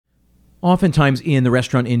Oftentimes in the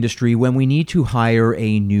restaurant industry, when we need to hire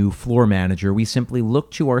a new floor manager, we simply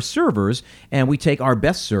look to our servers and we take our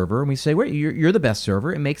best server and we say, well, you're the best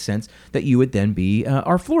server. It makes sense that you would then be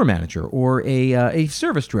our floor manager or a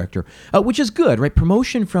service director, which is good, right?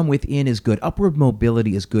 Promotion from within is good. Upward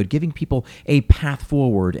mobility is good. Giving people a path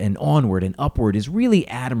forward and onward and upward is really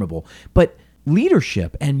admirable. But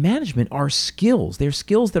leadership and management are skills. They're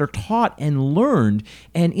skills that are taught and learned.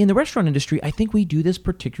 And in the restaurant industry, I think we do this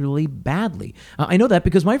particularly badly. I know that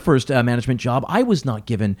because my first management job, I was not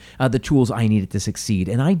given the tools I needed to succeed,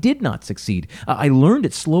 and I did not succeed. I learned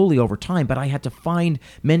it slowly over time, but I had to find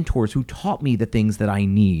mentors who taught me the things that I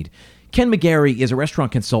need. Ken McGarry is a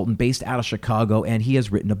restaurant consultant based out of Chicago, and he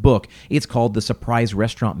has written a book. It's called The Surprise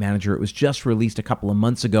Restaurant Manager. It was just released a couple of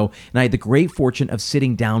months ago, and I had the great fortune of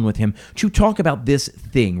sitting down with him to talk about this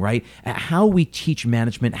thing, right? How we teach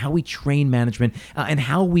management, how we train management, and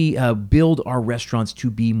how we build our restaurants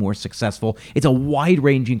to be more successful. It's a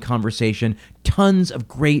wide-ranging conversation, tons of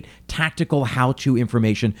great tactical how-to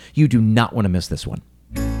information. You do not want to miss this one.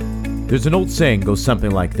 There's an old saying goes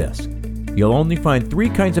something like this. You'll only find three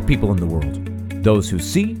kinds of people in the world: those who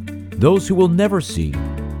see, those who will never see,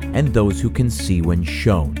 and those who can see when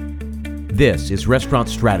shown. This is Restaurant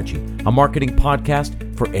Strategy, a marketing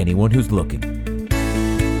podcast for anyone who's looking.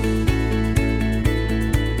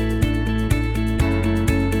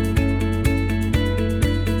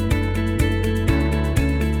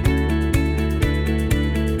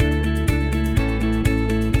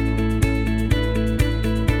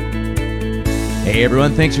 Hey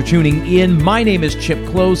everyone, thanks for tuning in. My name is Chip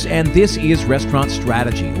Close, and this is Restaurant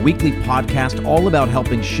Strategy, a weekly podcast all about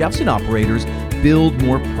helping chefs and operators build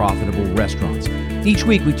more profitable restaurants. Each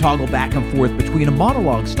week we toggle back and forth between a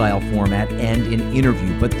monologue-style format and an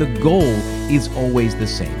interview, but the goal is always the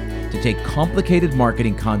same: to take complicated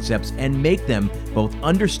marketing concepts and make them both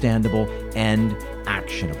understandable and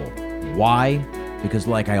actionable. Why? Because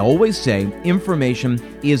like I always say,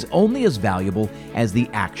 information is only as valuable as the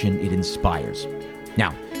action it inspires.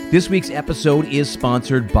 Now, this week's episode is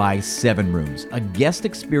sponsored by SevenRooms, a guest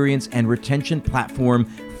experience and retention platform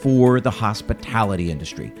for the hospitality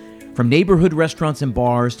industry. From neighborhood restaurants and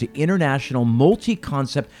bars to international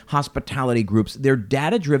multi-concept hospitality groups, their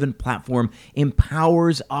data-driven platform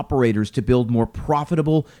empowers operators to build more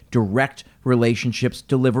profitable, direct relationships,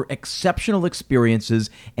 deliver exceptional experiences,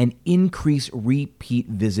 and increase repeat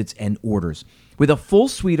visits and orders. With a full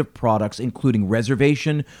suite of products, including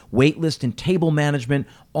reservation, waitlist and table management,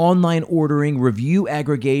 online ordering, review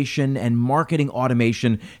aggregation, and marketing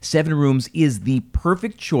automation, SevenRooms is the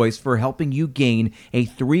perfect choice for helping you gain a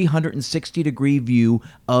 360-degree view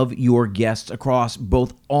of your guests across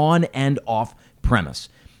both on and off premise.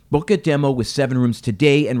 Book a demo with SevenRooms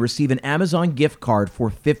today and receive an Amazon gift card for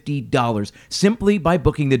 $50 simply by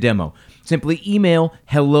booking the demo. Simply email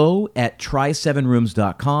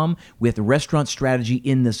hello@try7rooms.com with restaurant strategy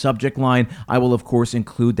in the subject line. I will, of course,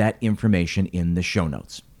 include that information in the show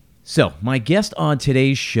notes. So, my guest on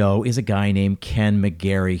today's show is a guy named Ken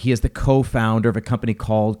McGarry. He is the co-founder of a company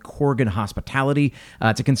called Corgan Hospitality.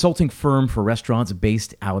 It's a consulting firm for restaurants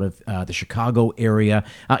based out of the Chicago area.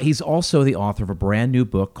 He's also the author of a brand new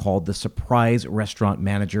book called The Surprise Restaurant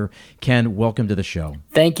Manager. Ken, welcome to the show.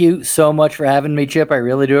 Thank you so much for having me, Chip. I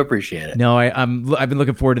really do appreciate it. No, I've been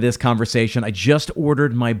looking forward to this conversation. I just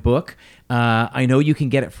ordered my book. I know you can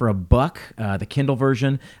get it for $1, the Kindle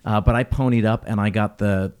version, but I ponied up and I got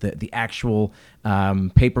the actual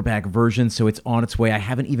paperback version, so it's on its way. I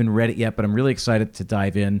haven't even read it yet, but I'm really excited to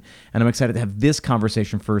dive in, and I'm excited to have this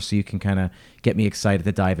conversation first, so you can kind of get me excited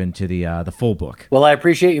to dive into the full book. Well, I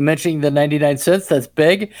appreciate you mentioning the 99 cents. That's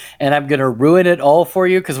big, and I'm going to ruin it all for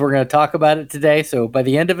you because we're going to talk about it today. So by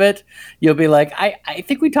the end of it, you'll be like, I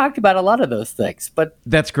think we talked about a lot of those things. But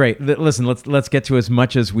that's great. Listen, let's get to as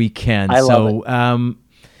much as we can. I love it.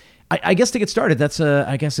 I guess to get started, that's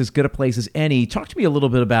I guess as good a place as any. Talk to me a little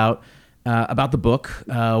bit about the book,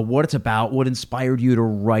 what it's about, what inspired you to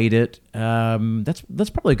write it. That's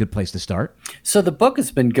probably a good place to start. So the book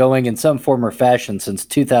has been going in some form or fashion since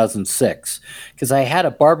 2006 because I had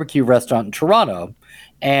a barbecue restaurant in Toronto,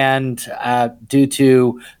 and due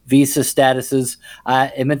to visa statuses,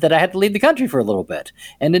 it meant that I had to leave the country for a little bit.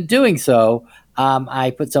 And in doing so,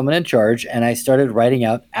 I put someone in charge, and I started writing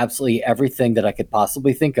out absolutely everything that I could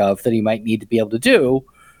possibly think of that he might need to be able to do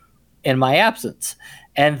in my absence.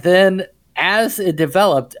 And then as it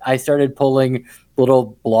developed, I started pulling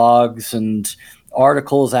little blogs and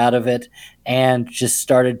articles out of it and just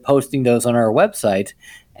started posting those on our website.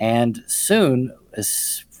 And soon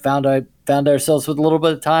found ourselves with a little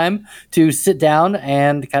bit of time to sit down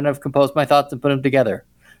and kind of compose my thoughts and put them together.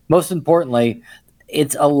 Most importantly,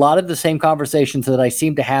 it's a lot of the same conversations that I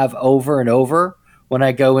seem to have over and over when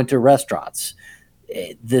I go into restaurants.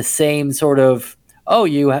 The same sort of, oh,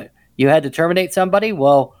 you had to terminate somebody?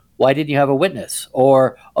 Well, why didn't you have a witness?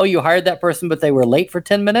 Or, oh, you hired that person, but they were late for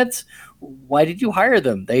 10 minutes. Why did you hire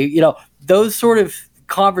them? Those sort of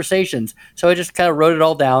conversations. So I just kind of wrote it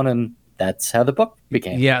all down, and that's how the book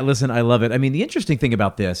became. Yeah, listen, I love it. I mean, the interesting thing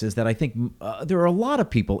about this is that I think there are a lot of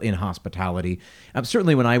people in hospitality.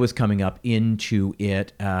 Certainly when I was coming up into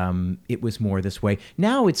it, it was more this way.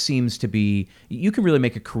 Now it seems to be, you can really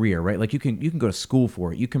make a career, right? Like you can go to school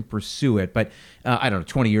for it, you can pursue it. But I don't know,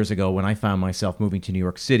 20 years ago when I found myself moving to New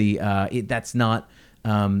York City, that's not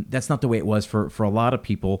the way it was for a lot of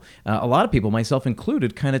people. A lot of people, myself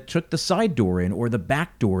included, kind of took the side door in or the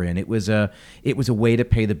back door in. It was a way to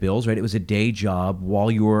pay the bills, right? It was a day job while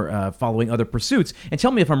you were following other pursuits. And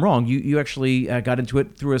tell me if I'm wrong. You actually got into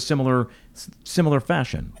it through a similar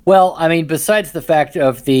fashion. Well, I mean, besides the fact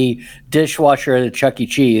of the dishwasher at a Chuck E.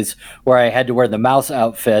 Cheese, where I had to wear the mouse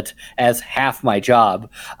outfit as half my job,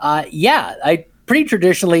 I pretty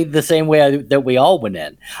traditionally the same way that we all went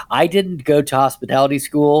in. I didn't go to hospitality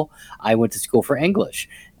school. I went to school for English,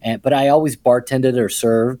 but I always bartended or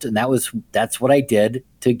served, and that's what I did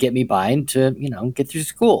to get me by and to get through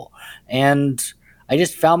school. And I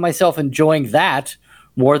just found myself enjoying that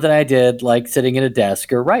more than I did like sitting at a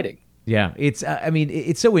desk or writing. Yeah, it's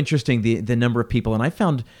so interesting the number of people, and I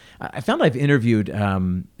found I've interviewed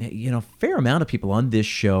a fair amount of people on this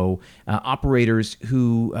show, operators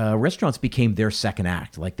who restaurants became their second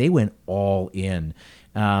act, like they went all in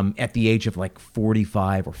at the age of like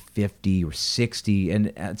 45 or 50 or 60, and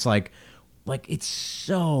it's like it's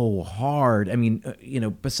so hard. I mean,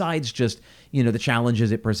 besides just, the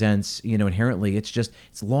challenges it presents, inherently,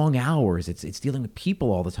 it's long hours. It's dealing with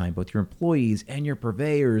people all the time, both your employees and your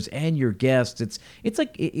purveyors and your guests.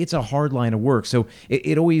 It's a hard line of work. So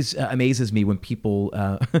it always amazes me when people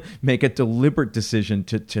make a deliberate decision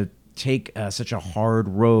to take such a hard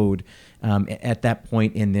road at that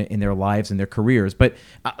point in their lives and their careers. But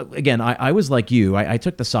again, I was like you. I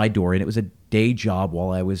took the side door, and it was a day job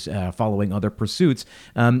while I was following other pursuits.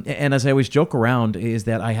 And as I always joke around, is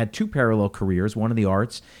that I had two parallel careers, one in the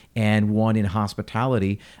arts and one in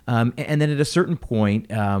hospitality. And then at a certain point,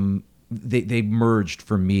 they merged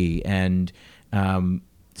for me, and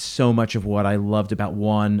so much of what I loved about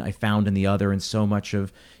one I found in the other, and so much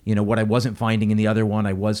of what I wasn't finding in the other one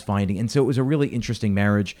I was finding. And so it was a really interesting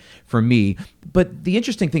marriage for me. But the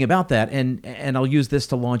interesting thing about that, and I'll use this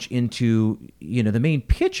to launch into the main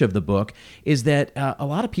pitch of the book, is that a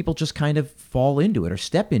lot of people just kind of fall into it or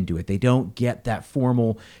step into it. They don't get that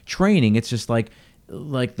formal training. It's just like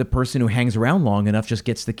the person who hangs around long enough just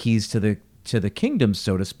gets the keys to the kingdom,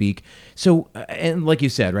 so to speak. So, and like you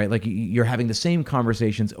said, right, like you're having the same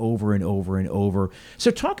conversations over and over and over. So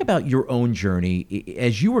talk about your own journey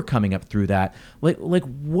as you were coming up through that. Like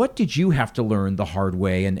what did you have to learn the hard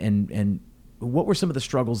way, and what were some of the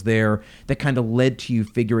struggles there that kind of led to you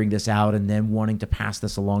figuring this out and then wanting to pass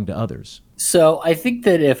this along to others? So I think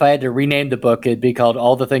that if I had to rename the book, it'd be called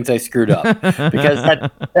All the Things I Screwed Up, because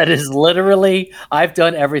that is literally, I've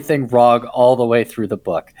done everything wrong all the way through the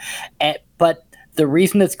book. But the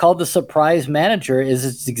reason it's called The Surprise Manager is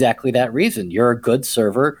it's exactly that reason. You're a good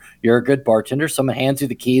server. You're a good bartender. Someone hands you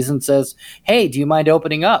the keys and says, hey, do you mind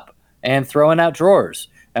opening up and throwing out drawers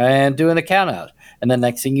and doing a count out? And the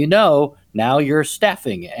next thing you know, now you're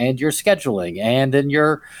staffing and you're scheduling and then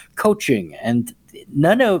you're coaching, and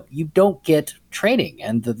you don't get training.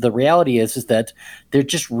 And the reality is that there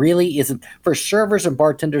just really isn't, for servers and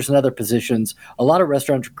bartenders and other positions. A lot of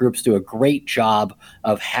restaurant groups do a great job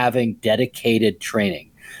of having dedicated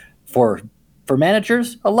training. For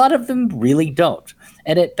managers, a lot of them really don't.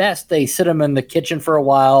 And at best, they sit them in the kitchen for a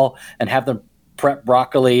while and have them prep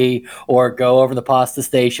broccoli or go over the pasta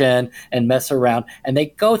station and mess around. And they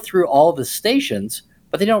go through all the stations,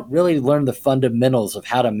 but they don't really learn the fundamentals of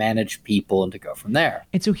how to manage people and to go from there.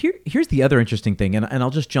 And so here's the other interesting thing, and I'll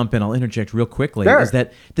just jump in, I'll interject real quickly, Sure. Is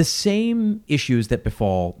that the same issues that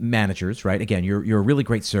befall managers, right? Again, you're a really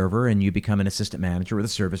great server and you become an assistant manager or the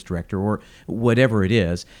service director or whatever it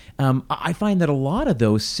is. I find that a lot of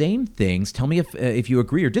those same things, tell me if you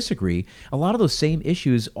agree or disagree, a lot of those same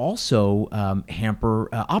issues also hamper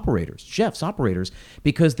operators, chefs, operators,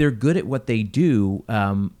 because they're good at what they do,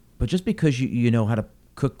 but just because you know how to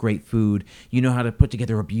cook great food, you know how to put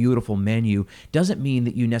together a beautiful menu, doesn't mean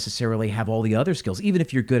that you necessarily have all the other skills. Even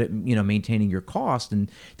if you're good at, maintaining your cost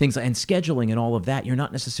and things and scheduling and all of that, you're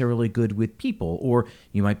not necessarily good with people, or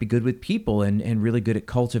you might be good with people and really good at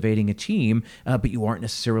cultivating a team, but you aren't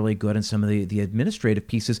necessarily good in some of the administrative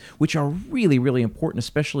pieces, which are really, really important,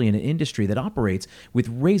 especially in an industry that operates with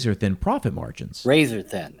razor thin profit margins. Razor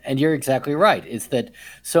thin. And you're exactly right. It's that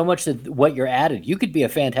so much that what you're added, you could be a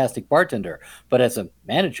fantastic bartender, but as a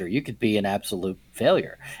manager, you could be an absolute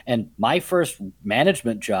failure. And my first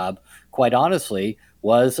management job, quite honestly,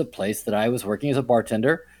 was a place that I was working as a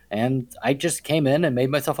bartender. And I just came in and made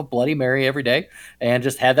myself a Bloody Mary every day and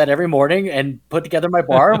just had that every morning and put together my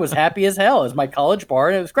bar and was happy as hell. It was my college bar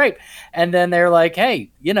and it was great. And then they're like,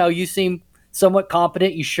 hey, you seem somewhat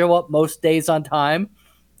competent. You show up most days on time.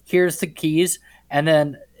 Here's the keys. And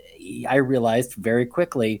then I realized very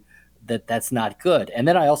quickly that that's not good. And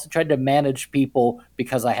then I also tried to manage people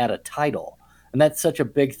because I had a title. And that's such a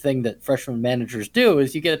big thing that freshman managers do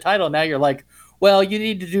is you get a title. Now you're like, well, you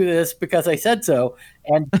need to do this because I said so.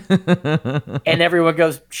 And and everyone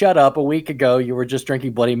goes, shut up. A week ago, you were just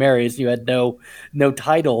drinking Bloody Marys. You had no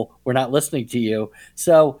title. We're not listening to you.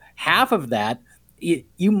 So half of that,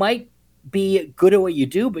 you might be good at what you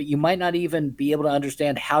do, but you might not even be able to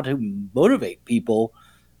understand how to motivate people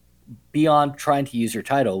beyond trying to use your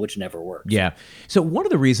title, which never works. Yeah. So one of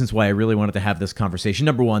the reasons why I really wanted to have this conversation,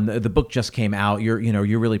 number one, the book just came out. You're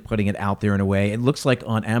really putting it out there in a way. It looks like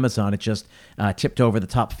on Amazon, it just tipped over the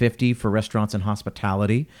top 50 for restaurants and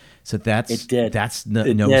hospitality. So that's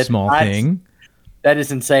no small thing. That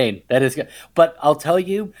is insane. That is good. But I'll tell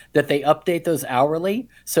you that they update those hourly,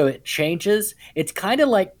 so it changes. It's kind of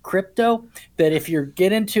like crypto, that if you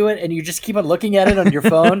get into it and you just keep on looking at it on your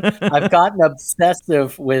phone, I've gotten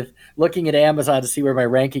obsessive with looking at Amazon to see where my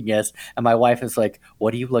ranking is. And my wife is like,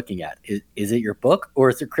 what are you looking at? Is it your book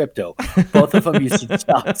or is it crypto? Both of them you should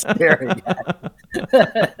stop staring at.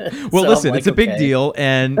 Well, listen, it's a big deal.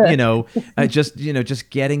 And, just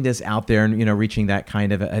getting this out there and, reaching that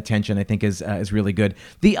kind of attention, I think is really good.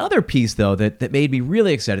 The other piece, though, that made me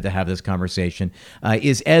really excited to have this conversation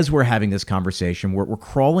is as we're having this conversation, we're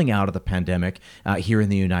crawling out of the pandemic here in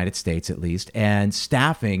the United States, at least, and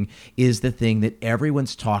staffing is the thing that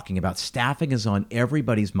everyone's talking about. Staffing is on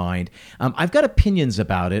everybody's mind. I've got opinions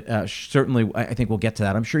about it. Certainly, I think we'll get to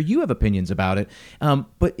that. I'm sure you have opinions about it.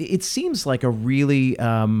 But it seems like a really,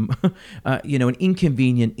 an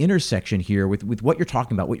inconvenient intersection here with what you're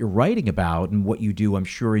talking about, what you're writing about, and what you do, I'm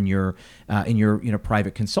sure, in your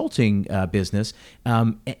private consulting business,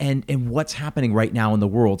 and what's happening right now in the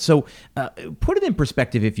world. So put it in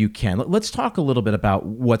perspective if you can. Let's talk a little bit about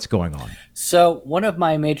what's going on. So one of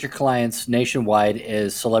my major clients nationwide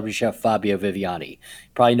is celebrity chef Fabio Viviani. You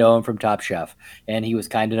probably know him from Top Chef, and he was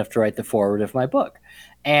kind enough to write the foreword of my book.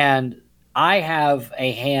 And I have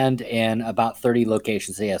a hand in about 30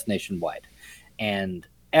 locations he has nationwide, and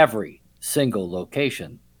every single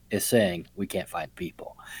location is saying we can't find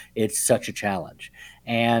people. It's such a challenge.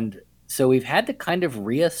 And so we've had to kind of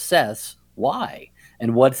reassess why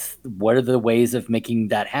and what are the ways of making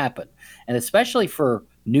that happen. And especially for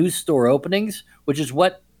new store openings, which is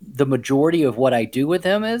what the majority of what I do with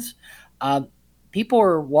him is, people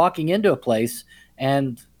are walking into a place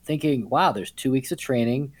and thinking, wow, there's 2 weeks of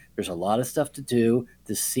training. There's a lot of stuff to do.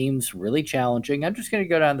 This seems really challenging. I'm just going to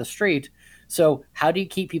go down the street. So how do you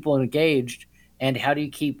keep people engaged? And how do you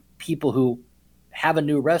keep people who have a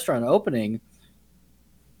new restaurant opening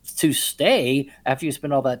to stay after you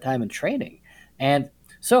spend all that time in training? And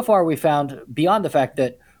so far we found, beyond the fact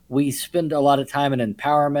that we spend a lot of time in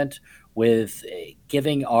empowerment with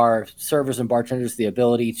giving our servers and bartenders the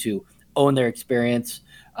ability to own their experience,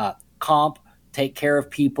 comp, take care of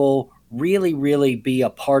people, really, really be a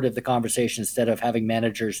part of the conversation instead of having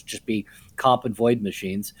managers just be comp and void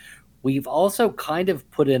machines. We've also kind of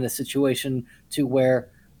put in a situation to where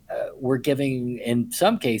we're giving, in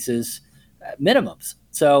some cases, minimums.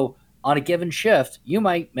 So on a given shift, you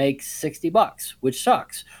might make $60, which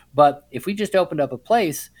sucks. But if we just opened up a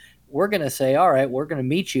place, we're going to say, all right, we're going to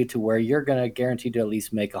meet you to where you're going to guarantee to at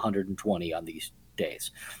least make 120 on these days,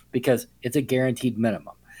 because it's a guaranteed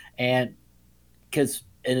minimum. And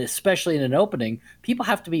especially in an opening, people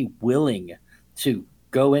have to be willing to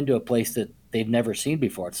go into a place that they've never seen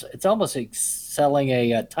before. It's almost like selling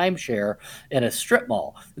a timeshare in a strip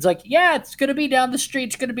mall. It's like, yeah, it's going to be down the street.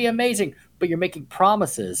 It's going to be amazing. But you're making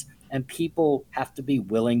promises, and people have to be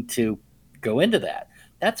willing to go into that.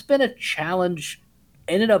 That's been a challenge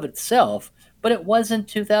in and of itself, but it was in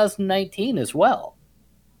 2019 as well.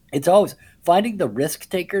 It's always finding the risk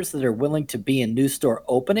takers that are willing to be in new store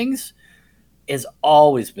openings has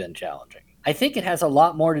always been challenging. I think it has a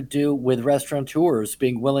lot more to do with restaurateurs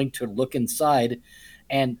being willing to look inside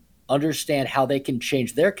and understand how they can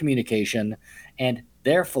change their communication and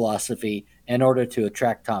their philosophy in order to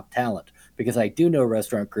attract top talent. Because I do know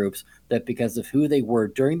restaurant groups that, because of who they were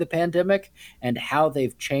during the pandemic and how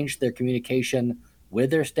they've changed their communication with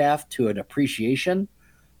their staff to an appreciation,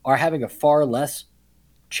 are having a far less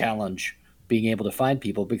challenge being able to find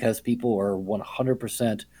people, because people are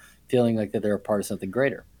 100% feeling like that they're a part of something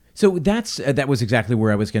greater. So that was exactly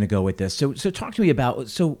where I was going to go with this. So talk to me about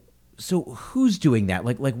so who's doing that?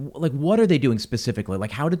 Like what are they doing specifically?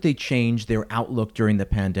 Like, how did they change their outlook during the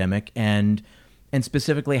pandemic, and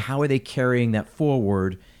specifically, how are they carrying that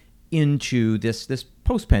forward into this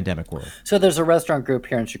post-pandemic world? So there's a restaurant group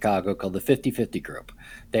here in Chicago called the 50/50 Group.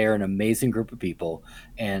 They are an amazing group of people,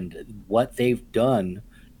 and what they've done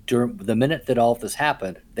during the minute that all of this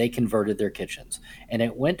happened, they converted their kitchens, and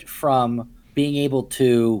it went from being able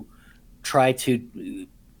to try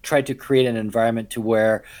to create an environment to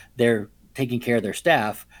where they're taking care of their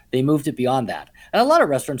staff. They moved it beyond that. And a lot of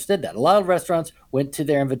restaurants did that. A lot of restaurants went to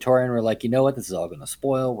their inventory and were like, you know what, this is all going to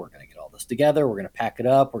spoil. We're going to get all this together. We're going to pack it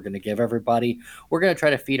up. We're going to give everybody, we're going to try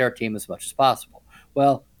to feed our team as much as possible.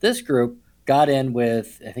 Well, this group got in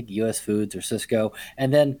with, I think, US Foods or Sysco,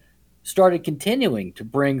 and then started continuing to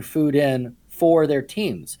bring food in for their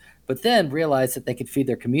teams, but then realized that they could feed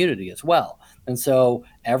their community as well. And so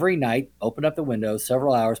every night, open up the windows,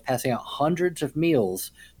 several hours, passing out hundreds of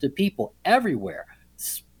meals to people everywhere,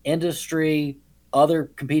 industry, other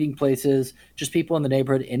competing places, just people in the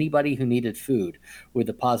neighborhood, anybody who needed food, with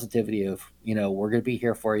the positivity of, we're going to be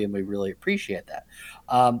here for you and we really appreciate that.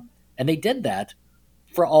 And they did that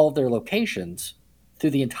for all of their locations through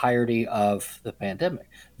the entirety of the pandemic.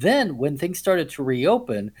 Then when things started to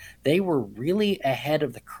reopen, they were really ahead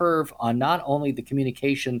of the curve on not only the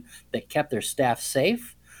communication that kept their staff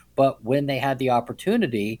safe, but when they had the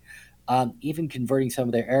opportunity, even converting some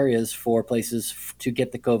of their areas for places to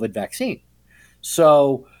get the COVID vaccine.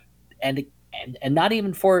 So, and not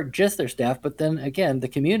even for just their staff, but then again, the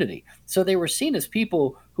community. So they were seen as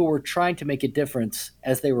people who were trying to make a difference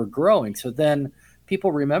as they were growing. So then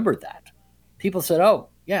people remembered that. People said, oh,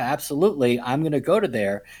 yeah, absolutely, I'm going to go to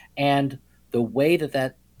there. And the way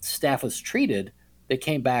that staff was treated, they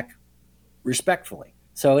came back respectfully.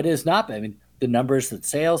 So it is not, the numbers that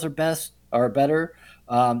sales are better.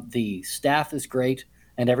 The staff is great,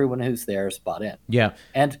 and everyone who's there is bought in. Yeah.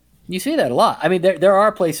 And you see that a lot. There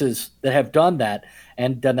are places that have done that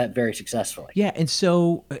and done that very successfully. Yeah, and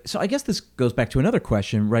so I guess this goes back to another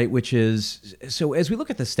question, right? Which is, so as we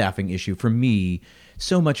look at the staffing issue, for me,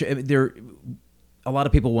 so much a lot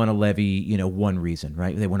of people want to levy, one reason,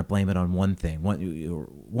 right? They want to blame it on one thing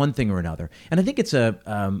or another, and I think it's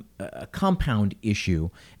a compound issue.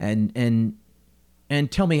 And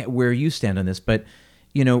tell me where you stand on this, but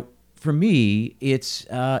for me, it's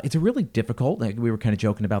a really difficult. Like we were kind of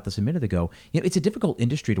joking about this a minute ago. It's a difficult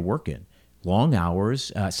industry to work in. Long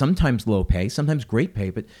hours, sometimes low pay, sometimes great pay,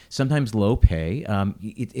 but sometimes low pay.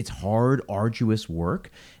 It's hard, arduous work.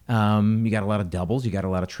 You got a lot of doubles, you got a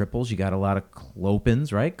lot of triples, you got a lot of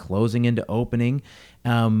clopens, right? Closing into opening.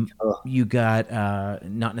 You got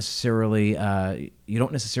not necessarily, you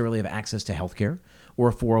don't necessarily have access to healthcare or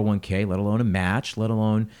a 401k, let alone a match, let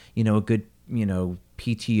alone, a good,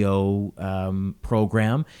 PTO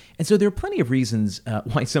program. And so there are plenty of reasons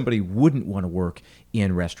why somebody wouldn't want to work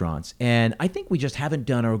in restaurants. And I think we just haven't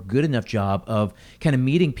done a good enough job of kind of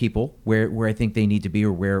meeting people where I think they need to be,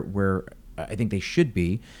 or where I think they should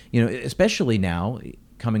be, especially now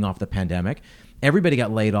coming off the pandemic. Everybody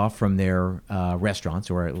got laid off from their restaurants,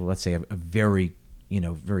 or let's say a very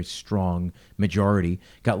strong majority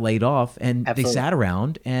got laid off, and Absolutely. They sat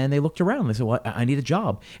around and they looked around. They said, well, I need a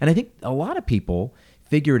job. And I think a lot of people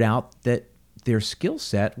figured out that their skill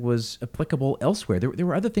set was applicable elsewhere. There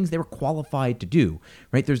were other things they were qualified to do,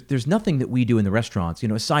 right? There's nothing that we do in the restaurants,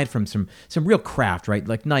 aside from some real craft, right?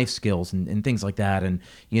 Like knife skills and things like that. And,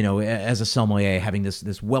 as a sommelier, having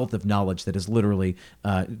this wealth of knowledge that is literally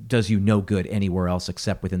does you no good anywhere else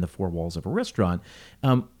except within the four walls of a restaurant.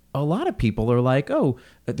 A lot of people are like,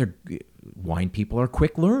 wine people are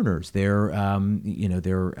quick learners. They're a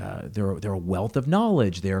wealth of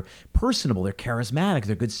knowledge. They're personable. They're charismatic.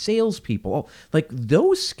 They're good salespeople. Like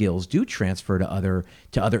those skills do transfer to other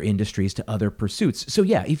industries, to other pursuits. So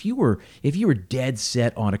yeah, if you were dead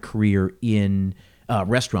set on a career in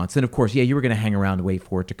restaurants, then of course, you were going to hang around and wait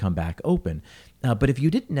for it to come back open. But if you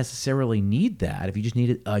didn't necessarily need that, if you just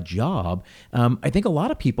needed a job, I think a lot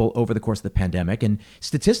of people over the course of the pandemic, and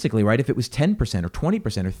statistically, right, if it was 10% or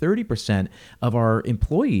 20% or 30% of our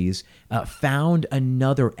employees found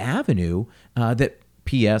another avenue that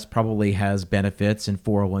PS probably has benefits and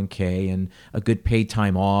 401k and a good paid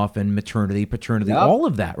time off and maternity, paternity, all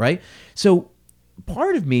of that, right? So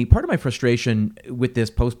part of my frustration with this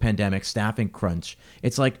post-pandemic staffing crunch,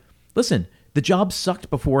 it's like, listen, the jobs sucked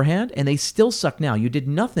beforehand and they still suck now. You did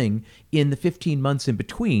nothing in the 15 months in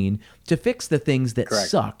between to fix the things that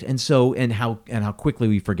sucked. And so, and how quickly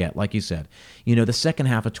we forget, like you said, the second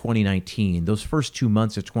half of 2019, those first 2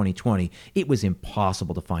 months of 2020, it was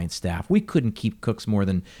impossible to find staff. We couldn't keep cooks more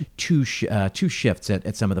than two shifts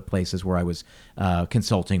at some of the places where I was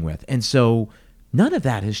consulting with. And so none of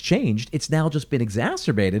that has changed. It's now just been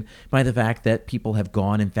exacerbated by the fact that people have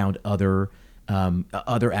gone and found other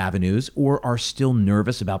avenues, or are still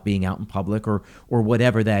nervous about being out in public, or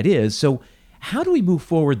whatever that is. So how do we move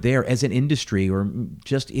forward there as an industry, or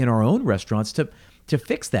just in our own restaurants, to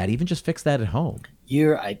fix that, even just fix that at home?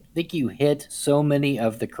 I think you hit so many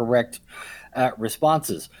of the correct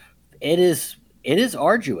responses. It is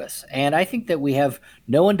arduous, and I think that we have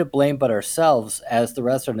no one to blame but ourselves as the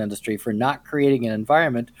restaurant industry for not creating an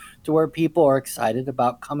environment to where people are excited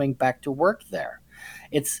about coming back to work there.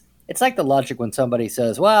 It's like the logic when somebody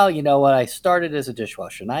says, well, you know what, I started as a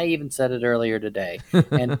dishwasher, and I even said it earlier today.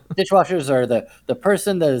 And dishwashers are the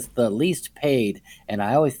person that is the least paid. And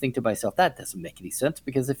I always think to myself, that doesn't make any sense,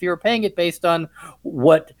 because if you were paying it based on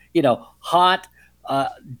what, hot,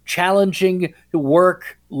 challenging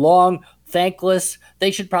work, long, thankless, they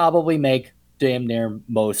should probably make damn near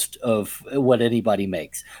most of what anybody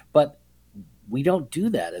makes. But we don't do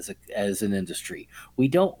that as an industry. We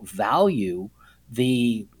don't value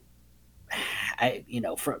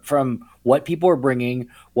from what people are bringing,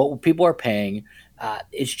 what people are paying.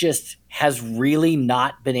 It's just has really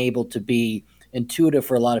not been able to be intuitive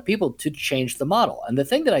for a lot of people to change the model. And the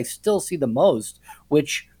thing that I still see the most,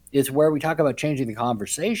 which is where we talk about changing the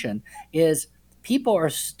conversation, is people are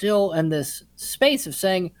still in this space of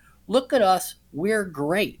saying, look at us, we're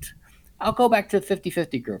great. I'll go back to the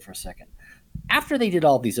 50-50 group for a second. After they did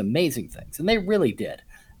all these amazing things, and they really did,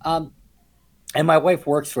 and my wife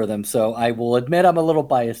works for them, so I will admit I'm a little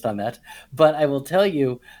biased on that. But I will tell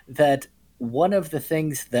you that one of the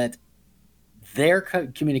things that their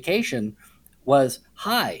communication was,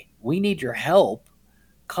 hi, we need your help.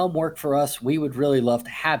 Come work for us. We would really love to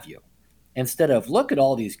have you. Instead of, look at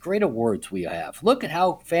all these great awards we have. Look at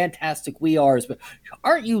how fantastic we are. But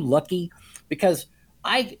aren't you lucky? Because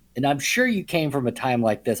and I'm sure you came from a time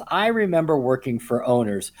like this. I remember working for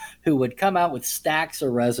owners who would come out with stacks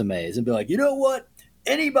of resumes and be like, you know what?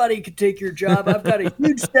 Anybody could take your job. I've got a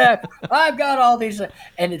huge stack. I've got all these.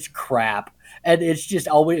 And it's crap. And it's just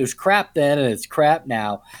always, it was crap then and it's crap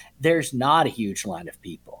now. There's not a huge line of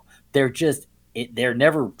people. There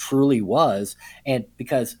never truly was. And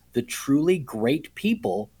because the truly great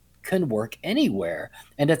people can work anywhere.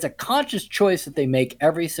 And it's a conscious choice that they make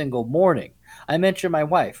every single morning. I mentioned my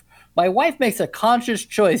wife. My wife makes a conscious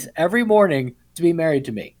choice every morning to be married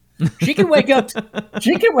to me. She can wake up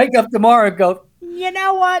tomorrow and go, you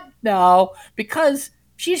know what? No, because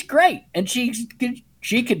she's great and she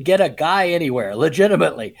could get a guy anywhere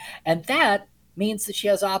legitimately. And that means that she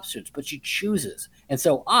has options, but she chooses. And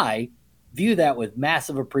so I view that with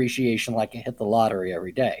massive appreciation, like I hit the lottery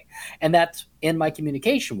every day. And that's in my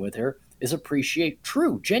communication with her, is appreciate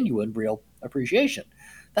true, genuine, real appreciation.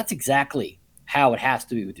 That's exactly how it has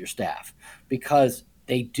to be with your staff, because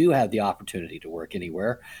they do have the opportunity to work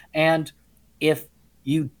anywhere. And if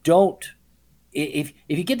you get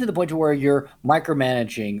to the point to where you're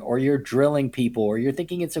micromanaging, or you're drilling people, or you're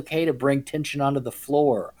thinking it's okay to bring tension onto the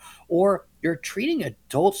floor, or you're treating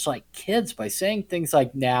adults like kids by saying things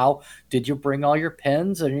like, now, did you bring all your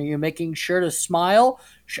pens and are you making sure to smile?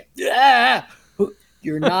 Yeah.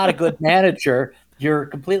 You're not a good manager. You're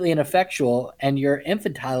completely ineffectual, and you're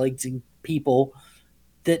infantilizing people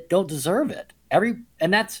that don't deserve it.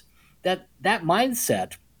 And that's that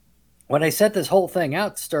mindset. When I set this whole thing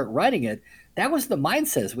out to start writing it, that was the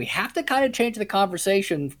mindset. Is we have to kind of change the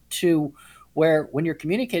conversation to where when you're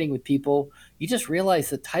communicating with people, you just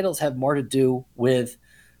realize that titles have more to do with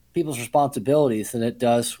people's responsibilities than it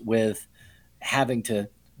does with having to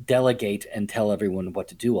delegate and tell everyone what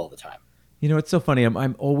to do all the time. It's so funny.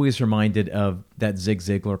 I'm always reminded of that Zig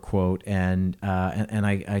Ziglar quote, and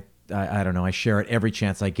I don't know. I share it every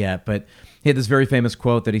chance I get. But he had this very famous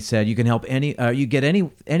quote that he said, "You can help you get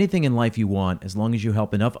anything in life you want as long as you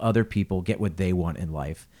help enough other people get what they want in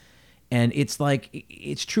life." And it's like,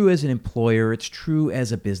 it's true as an employer. It's true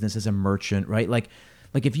as a business, as a merchant, right? Like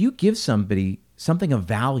if you give somebody something of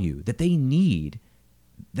value that they need,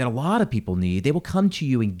 that a lot of people need, they will come to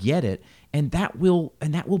you and get it, and that will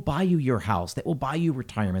buy you your house, that will buy you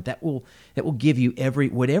retirement, that will give you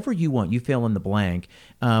whatever you want. You fill in the blank.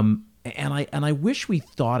 And I wish we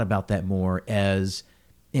thought about that more as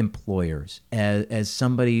employers, as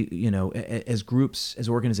somebody, as groups, as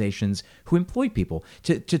organizations who employ people,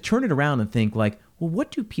 to turn it around and think like, well,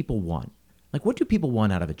 what do people want? Like, what do people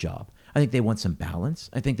want out of a job? I think they want some balance.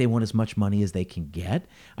 I think they want as much money as they can get.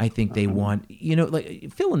 I think they want,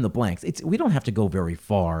 like, fill in the blanks. We don't have to go very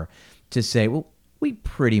far to say, well, we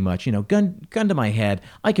pretty much, gun to my head,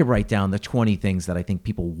 I could write down the 20 things that I think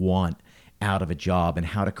people want out of a job and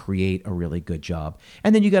how to create a really good job.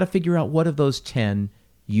 And then you got to figure out what of those 10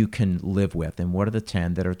 you can live with and what are the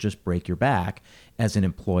 10 that are just break your back as an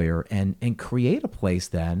employer, and create a place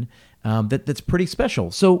then that's pretty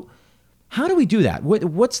special. So how do we do that?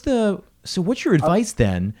 What's your advice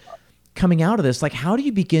then coming out of this? Like, how do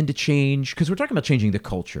you begin to change? Because we're talking about changing the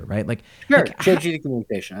culture, right? Changing the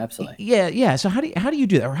communication, absolutely. Yeah. So how do you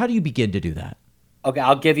do that, or how do you begin to do that? Okay,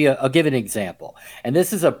 I'll give an example, and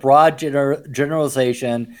this is a broad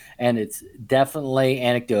generalization, and it's definitely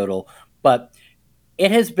anecdotal, but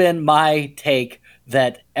it has been my take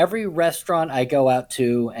that every restaurant I go out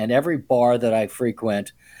to and every bar that I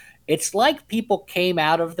frequent, it's like people came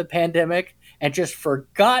out of the pandemic and just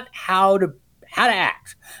forgot how to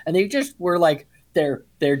act. And they just were like,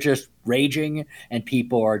 they're just raging, and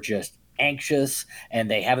people are just anxious, and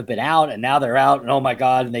they haven't been out, and now they're out, and oh my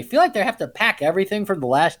God, and they feel like they have to pack everything from the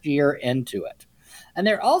last year into it. And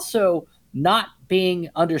they're also not being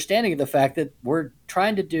understanding of the fact that we're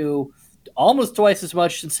trying to do almost twice as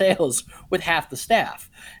much in sales with half the staff.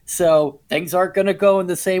 So things aren't going to go in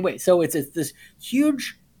the same way. So it's this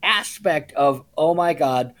huge aspect of, oh my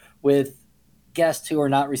God, with guests who are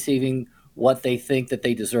not receiving what they think that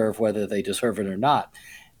they deserve, whether they deserve it or not.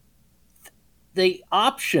 The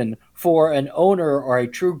option for an owner or a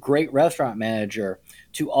true great restaurant manager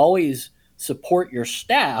to always support your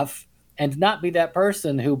staff and not be that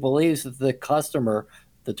person who believes that the customer,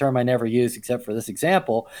 the term I never use except for this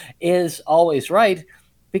example, is always right,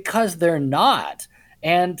 because they're not.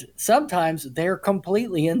 And sometimes they're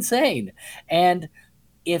completely insane. And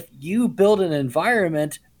if you build an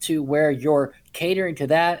environment to where you're catering to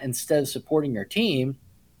that instead of supporting your team,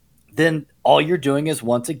 then all you're doing is,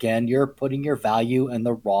 once again, you're putting your value in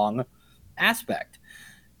the wrong aspect.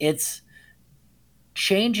 It's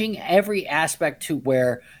changing every aspect to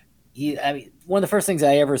where one of the first things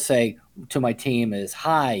I ever say to my team is,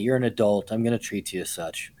 hi, you're an adult. I'm going to treat you as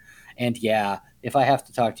such. And yeah, if I have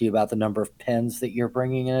to talk to you about the number of pens that you're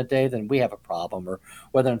bringing in a day, then we have a problem, or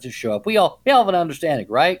whether or not to show up. We all have an understanding,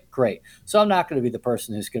 right? Great. So I'm not going to be the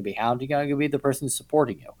person who's going to be hounding you. I'm going to be the person who's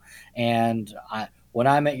supporting you. And when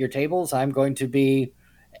I'm at your tables, I'm going to be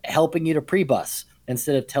helping you to pre-bus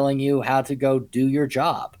instead of telling you how to go do your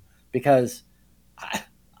job, because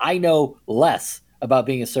I know less about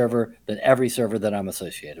being a server than every server that I'm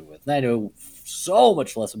associated with. And I know so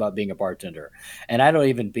much less about being a bartender. And I don't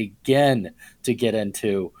even begin to get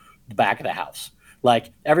into the back of the house.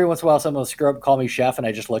 Like, every once in a while, someone will screw up, call me chef, and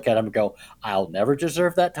I just look at them and go, I'll never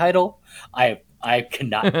deserve that title. I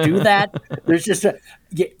cannot do that. There's just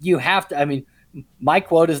you have to, my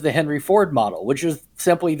quote is the Henry Ford model, which is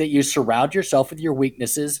simply that you surround yourself with your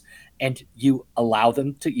weaknesses and you allow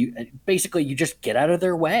them to, basically you just get out of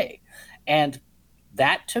their way. And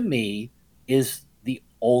that, to me, is the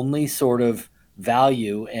only sort of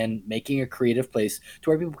value in making a creative place to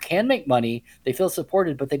where people can make money, they feel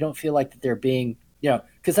supported, but they don't feel like that they're being,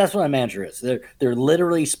 because that's what a manager is. They're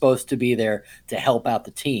literally supposed to be there to help out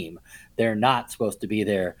the team. They're not supposed to be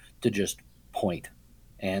there to just point.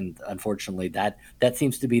 And unfortunately, that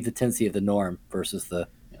seems to be the tendency of the norm versus the.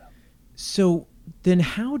 So then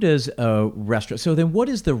how does a restaurant, so then what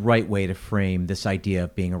is the right way to frame this idea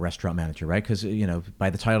of being a restaurant manager, right? Because, by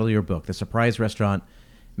the title of your book, The Surprise Restaurant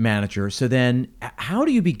Manager. So then how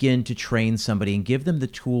do you begin to train somebody and give them the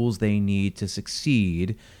tools they need to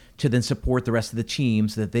succeed, to then support the rest of the team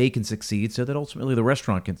so that they can succeed, so that ultimately the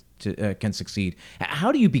restaurant can succeed?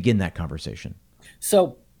 How do you begin that conversation?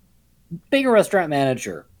 So being a restaurant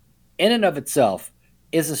manager in and of itself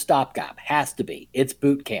is a stopgap, has to be. It's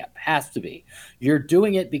boot camp, has to be. You're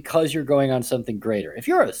doing it because you're going on something greater. If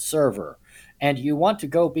you're a server and you want to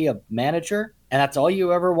go be a manager and that's all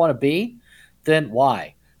you ever want to be, then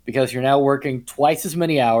why? Because you're now working twice as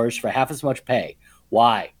many hours for half as much pay.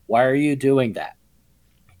 Why? Why are you doing that?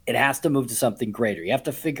 It has to move to something greater. You have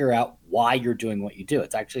to figure out why you're doing what you do.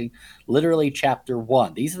 It's actually literally chapter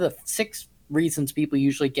 1. These are the 6 reasons people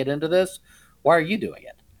usually get into this. Why are you doing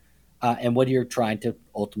it? And what you're trying to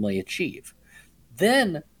ultimately achieve.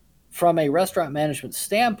 Then from a restaurant management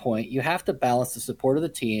standpoint, you have to balance the support of the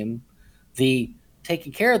team, the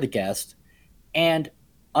taking care of the guest, and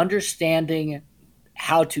understanding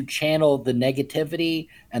how to channel the negativity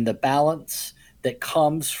and the balance that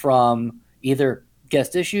comes from either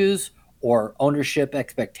guest issues or ownership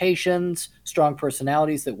expectations, strong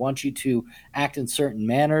personalities that want you to act in certain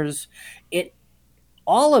manners. It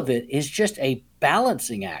all of it is just a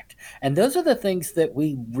balancing act. And those are the things that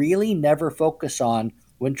we really never focus on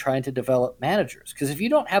when trying to develop managers. Because if you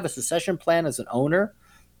don't have a succession plan as an owner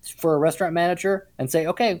for a restaurant manager and say,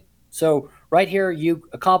 okay, so right here, you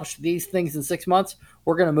accomplished these things in 6 months,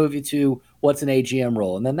 we're going to move you to what's an AGM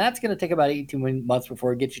role. And then that's going to take about 18 months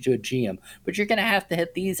before it gets you to a GM. But you're going to have to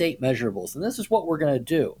hit these 8 measurables. And this is what we're going to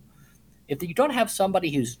do. If you don't have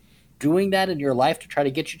somebody who's doing that in your life to try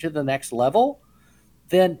to get you to the next level,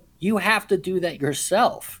 then you have to do that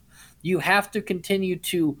yourself. You have to continue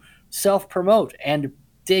to self-promote and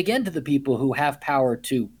dig into the people who have power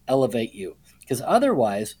to elevate you. Because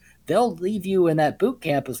otherwise, they'll leave you in that boot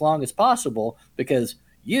camp as long as possible because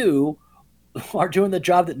you are doing the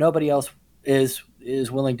job that nobody else is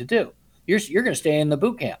willing to do. You're going to stay in the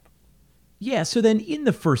boot camp. Yeah, so then in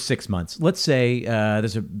the first 6 months, let's say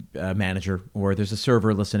there's a manager or there's a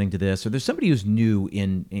server listening to this, or there's somebody who's new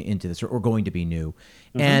into this or going to be new,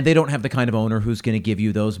 and they don't have the kind of owner who's going to give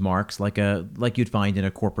you those marks like you'd find in a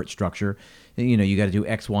corporate structure. You know, you got to do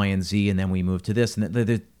X, Y, and Z, and then we move to this, and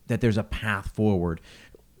that there's a path forward.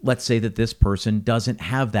 Let's say that this person doesn't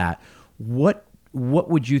have that. What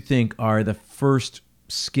would you think are the first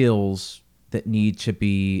skills that need to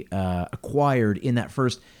be acquired in that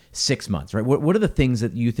first 6 months, right? What are the things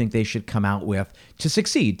that you think they should come out with to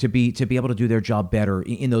succeed, to be able to do their job better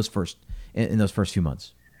in those first few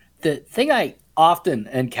months? The thing I often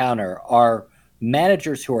encounter are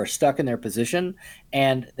managers who are stuck in their position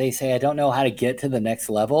and they say, I don't know how to get to the next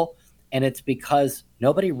level. And it's because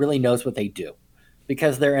nobody really knows what they do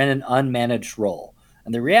because they're in an unmanaged role.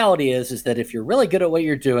 And the reality is that if you're really good at what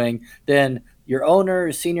you're doing, then your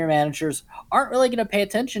owners, senior managers aren't really going to pay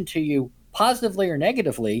attention to you positively or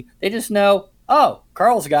negatively. They just know, oh,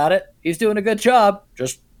 Carl's got it. He's doing a good job.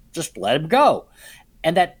 Just let him go.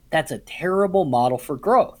 And that's a terrible model for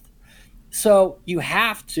growth. So you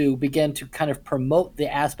have to begin to kind of promote the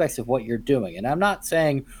aspects of what you're doing. And I'm not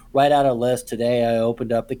saying write out a list. Today I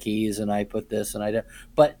opened up the keys and I put this and I did,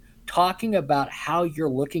 but talking about how you're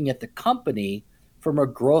looking at the company from a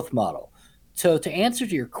growth model. So to answer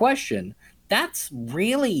to your question, that's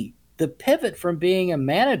really the pivot from being a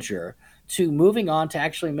manager to moving on to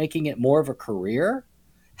actually making it more of a career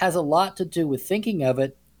has a lot to do with thinking of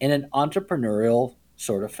it in an entrepreneurial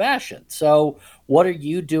sort of fashion. So what are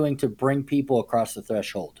you doing to bring people across the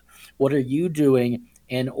threshold? What are you doing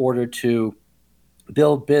in order to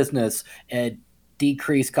build business and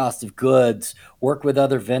decrease cost of goods, work with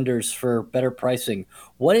other vendors for better pricing?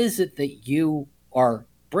 What is it that you are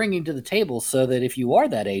bringing to the table so that if you are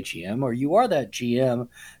that AGM or you are that GM,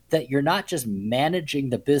 that you're not just managing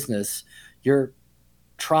the business, you're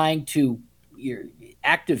trying to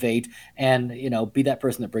activate and be that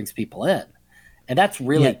person that brings people in. And that's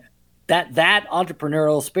really that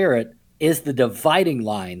entrepreneurial spirit is the dividing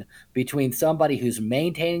line between somebody who's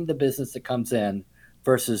maintaining the business that comes in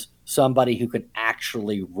versus somebody who can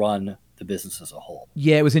actually run the business as a whole.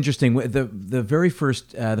 Yeah, it was interesting. The very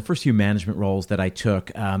first few management roles that I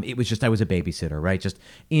took, it was just I was a babysitter, right? Just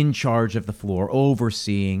in charge of the floor,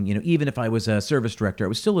 overseeing. Even if I was a service director, I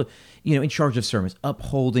was still in charge of service,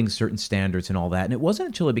 upholding certain standards and all that. And it wasn't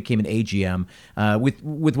until I became an AGM with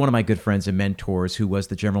one of my good friends and mentors, who was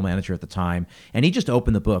the general manager at the time, and he just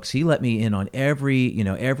opened the books. He let me in on every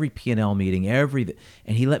P&L meeting,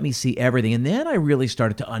 and he let me see everything. And then I really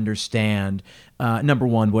started to understand. Number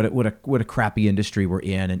one, what a crappy industry we're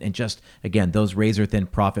in, and just again those razor thin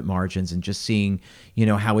profit margins, and just seeing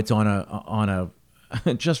how it's on a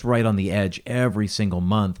just right on the edge every single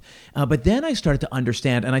month. But then I started to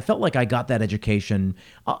understand, and I felt like I got that education,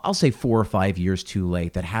 I'll say 4 or 5 years too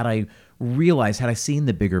late, that had I seen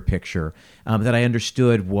the bigger picture, that I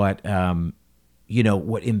understood what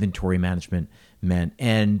inventory management meant,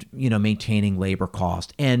 and maintaining labor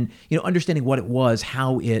cost, and understanding what it was,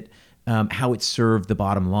 how it served the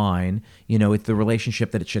bottom line, it's the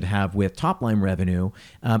relationship that it should have with top line revenue.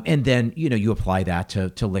 And then, you apply that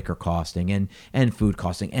to liquor costing and food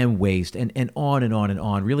costing and waste and on and on and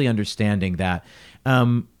on, really understanding that.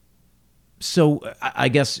 So I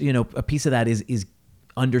guess, a piece of that is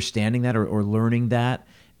understanding that or learning that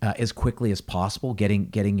as quickly as possible,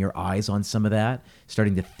 getting your eyes on some of that,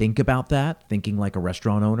 starting to think about that, thinking like a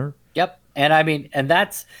restaurant owner? Yep. And I mean, and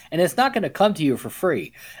it's not going to come to you for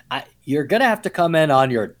free. You're going to have to come in on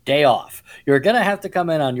your day off. You're going to have to come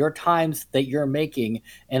in on your times that you're making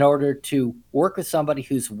in order to work with somebody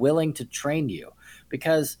who's willing to train you.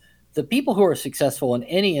 Because the people who are successful in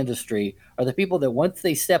any industry are the people that once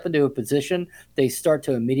they step into a position, they start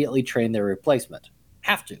to immediately train their replacement.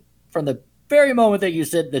 Have to. From the very moment that you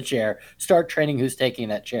sit in the chair, start training who's taking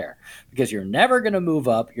that chair. Because you're never going to move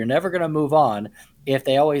up. You're never going to move on if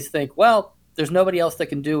they always think, well, there's nobody else that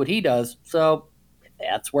can do what he does, so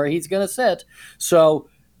that's where he's going to sit. So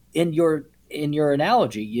in your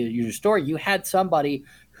analogy, your story, you had somebody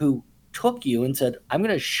who took you and said, I'm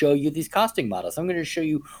going to show you these costing models. I'm going to show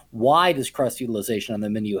you why does crust utilization on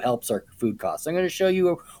the menu helps our food costs. I'm going to show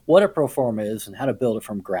you what a pro forma is and how to build it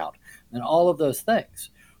from ground and all of those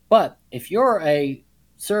things. But if you're a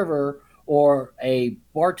server or a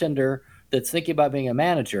bartender that's thinking about being a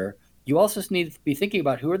manager, you also need to be thinking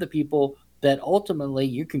about who are the people that ultimately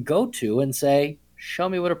you can go to and say, show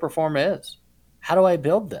me what a pro forma is. How do I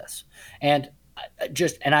build this? And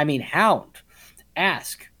I mean, hound,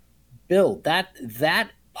 ask, build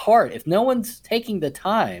that part. If no one's taking the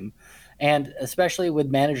time, and especially with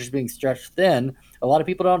managers being stretched thin, a lot of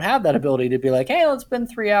people don't have that ability to be like, hey, let's spend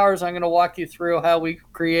 3 hours. I'm going to walk you through how we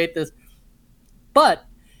create this. But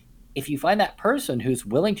if you find that person who's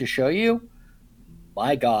willing to show you,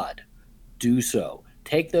 my God, do so.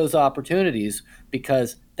 Take those opportunities,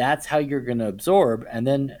 because that's how you're going to absorb. And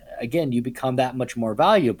then again, you become that much more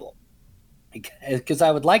valuable. Because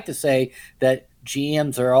I would like to say that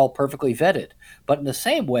GMs are all perfectly vetted, but in the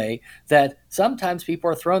same way that sometimes people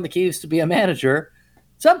are throwing the keys to be a manager,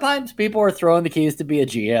 sometimes people are throwing the keys to be a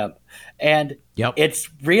GM. And It's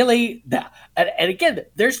really that. And again,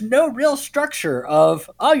 there's no real structure of,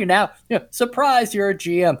 oh, you're now, surprise, you're a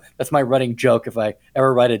GM. That's my running joke. If I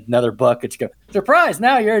ever write another book, it's go, surprise,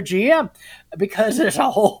 now you're a GM. Because there's a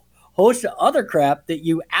whole host of other crap that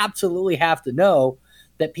you absolutely have to know,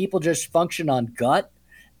 that people just function on gut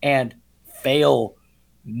and fail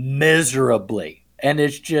miserably. And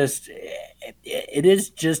it is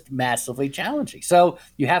just massively challenging. So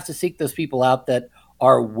you have to seek those people out that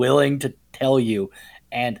are willing to tell you.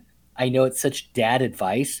 And I know it's such dad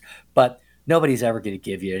advice, but nobody's ever going to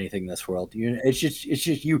give you anything in this world. It's just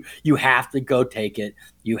you have to go take it.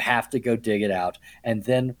 You have to go dig it out. And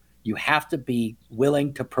then you have to be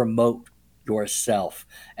willing to promote yourself.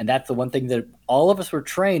 And that's the one thing that all of us were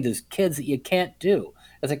trained as kids that you can't do.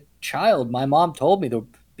 As a child, my mom told me to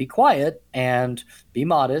be quiet and be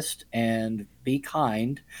modest and be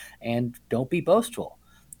kind and don't be boastful.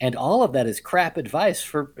 And all of that is crap advice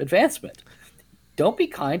for advancement. Don't be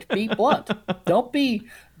kind, be blunt. Don't be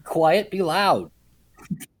quiet, be loud.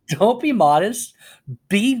 Don't be modest,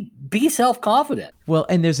 be self-confident. Well,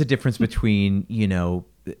 and there's a difference between,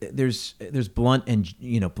 there's blunt and,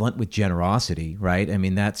 blunt with generosity, right? I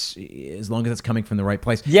mean, that's, as long as it's coming from the right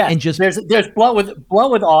place. Yeah. And just there's blunt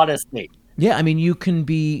with honesty. Yeah, I mean, you can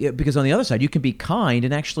be, because on the other side, you can be kind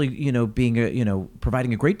and actually, being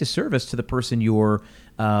providing a great disservice to the person you're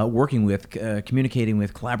working with, communicating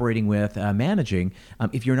with, collaborating with, managing,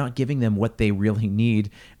 if you're not giving them what they really need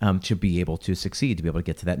to be able to succeed, to be able to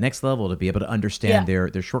get to that next level, to be able to understand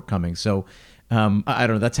their shortcomings. So I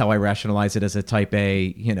don't know. That's how I rationalize it as a type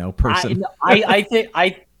A, person.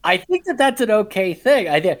 I think that that's an okay thing.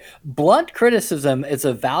 I think blunt criticism is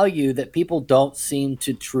a value that people don't seem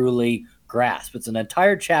to truly grasp. It's an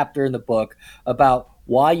entire chapter in the book about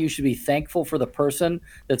why you should be thankful for the person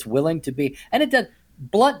that's willing to be. And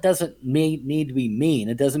blunt doesn't need to be mean.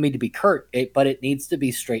 It doesn't mean to be curt, but it needs to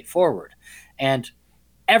be straightforward. And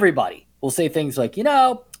everybody will say things like,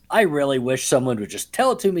 I really wish someone would just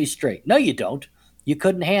tell it to me straight. No, you don't. You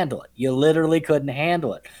couldn't handle it. You literally couldn't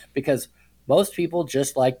handle it, because most people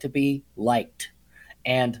just like to be liked.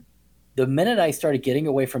 And the minute I started getting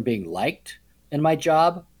away from being liked in my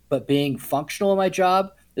job, but being functional in my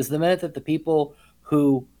job, is the minute that the people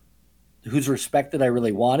whose respect that I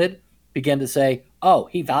really wanted began to say, oh,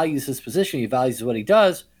 he values his position, he values what he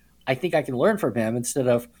does, I think I can learn from him, instead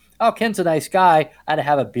of, oh, Ken's a nice guy, I'd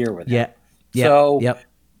have a beer with him.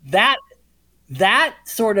 That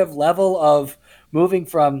sort of level of moving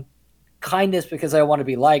from kindness because I want to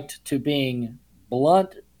be liked to being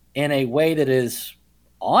blunt in a way that is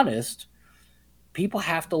honest, people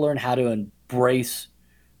have to learn how to embrace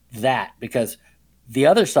that, because the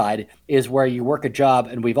other side is where you work a job,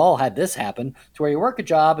 and we've all had this happen, to where you work a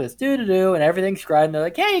job and it's do and everything's great, and they're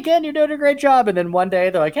like, hey, again, you're doing a great job. And then one day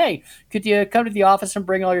they're like, hey, could you come to the office and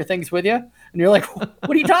bring all your things with you? And you're like, what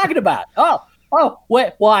are you talking about? Oh, Oh,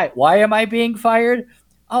 wait, why? Why am I being fired?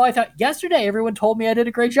 Oh, I thought yesterday everyone told me I did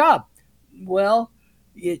a great job. Well,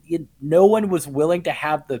 no one was willing to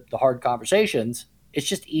have the hard conversations. It's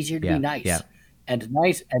just easier to be Yeah, yeah. nice.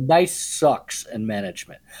 And nice sucks in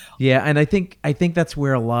management. Yeah, and I think that's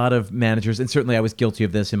where a lot of managers, and certainly I was guilty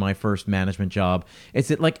of this in my first management job. It's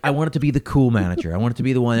that like I wanted to be the cool manager. I wanted to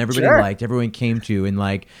be the one everybody Sure. liked, everyone came to, and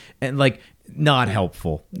not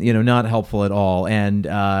helpful, not helpful at all. And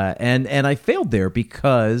I failed there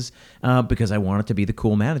because I wanted to be the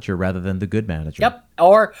cool manager rather than the good manager. Yep.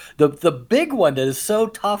 Or the big one that is so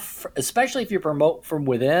tough, especially if you promote from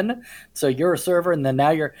within. So you're a server, and then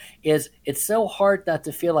now it's so hard not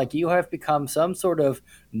to feel like you have become some sort of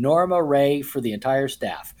Norma Ray for the entire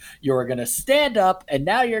staff. You're going to stand up, and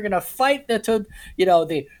now you're going to fight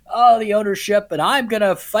the ownership, and I'm going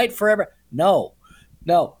to fight forever.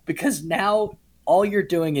 No, because now all you're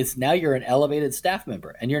doing is now you're an elevated staff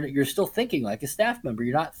member, and you're still thinking like a staff member.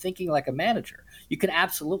 You're not thinking like a manager. You can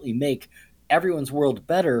absolutely make everyone's world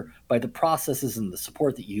better by the processes and the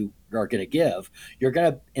support that you are going to give. You're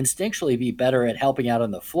going to instinctually be better at helping out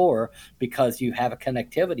on the floor because you have a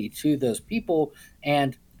connectivity to those people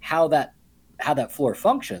and how that floor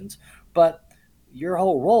functions. But your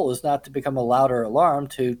whole role is not to become a louder alarm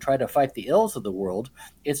to try to fight the ills of the world.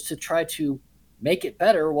 It's to try to make it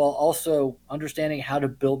better while also understanding how to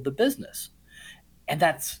build the business. And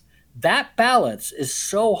that balance is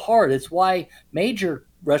so hard. It's why major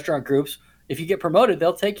restaurant groups, if you get promoted,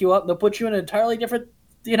 they'll take you up and they'll put you in an entirely different,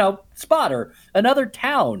 spot or another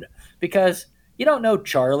town because you don't know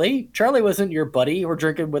Charlie. Charlie wasn't your buddy you were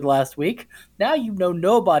drinking with last week. Now you know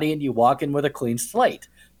nobody and you walk in with a clean slate.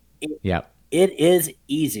 Yeah. It is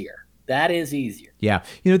easier. That is easier. Yeah.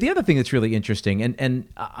 The other thing that's really interesting, and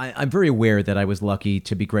I'm very aware that I was lucky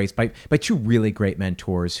to be graced by two really great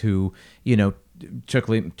mentors who, took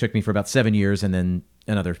me for about 7 years and then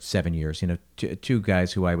another 7 years, two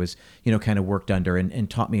guys who I was, kind of worked under and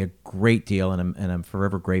taught me a great deal. And I'm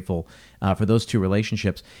forever grateful for those two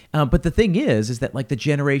relationships. But the thing is that like the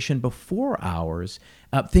generation before ours,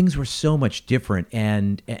 things were so much different.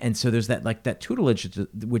 And so there's that tutelage,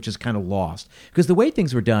 which is kind of lost because the way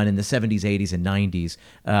things were done in the 70s, 80s and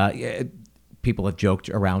 90s, people have joked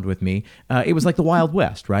around with me. It was like the Wild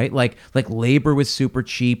West, right? Like labor was super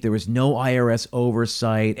cheap. There was no IRS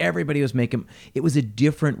oversight. Everybody was making. It was a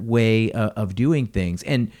different way of doing things,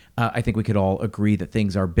 and I think we could all agree that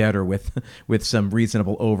things are better with some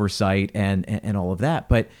reasonable oversight and all of that.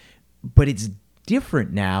 But it's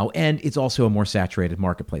different now, and it's also a more saturated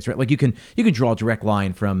marketplace, right? Like you can draw a direct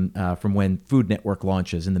line from when Food Network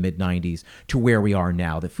launches in the mid '90s to where we are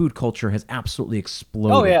now. The food culture has absolutely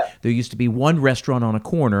exploded. Oh, yeah. There used to be one restaurant on a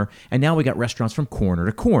corner, and now we got restaurants from corner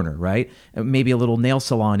to corner, right? Maybe a little nail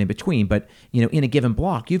salon in between, but in a given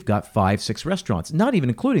block, you've got 5-6 restaurants, not even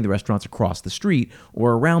including the restaurants across the street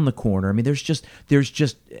or around the corner. I mean, there's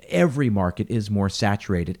just every market is more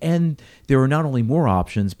saturated, and there are not only more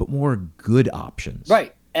options, but more good options.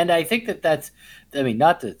 Right. And I think that's,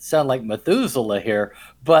 not to sound like Methuselah here,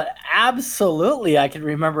 but absolutely I can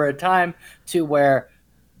remember a time to where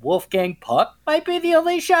Wolfgang Puck might be the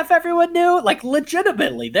only chef everyone knew. Like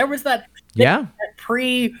legitimately, there was that Yeah.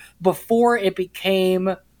 before it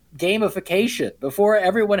became gamification, before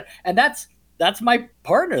everyone, and that's my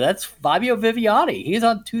partner. That's Fabio Viviani. He's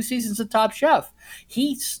on 2 seasons of Top Chef.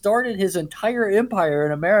 He started his entire empire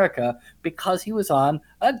in America because he was on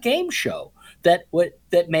a game show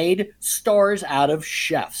that made stars out of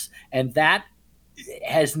chefs, and that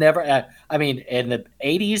has never. In the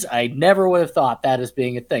 '80s, I never would have thought that as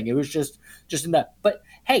being a thing. It was just enough. But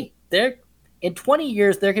hey, in 20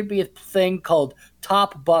 years, there could be a thing called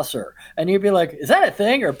Top Busser. And you'd be like, is that a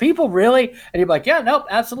thing? Are people really? And you'd be like, yeah, nope,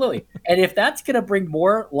 absolutely. And if that's going to bring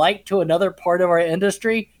more light to another part of our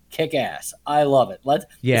industry, kick ass. I love it.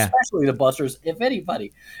 Especially the bussers, if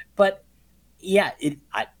anybody. But yeah,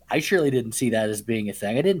 I surely didn't see that as being a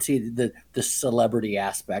thing. I didn't see the celebrity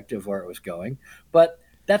aspect of where it was going. But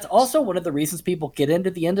that's also one of the reasons people get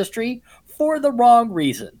into the industry for the wrong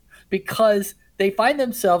reason, because they find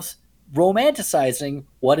themselves romanticizing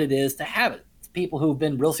what it is to have it. It's people who've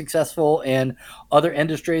been real successful in other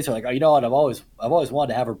industries are like, oh, you know what? I've always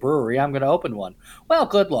wanted to have a brewery. I'm going to open one. Well,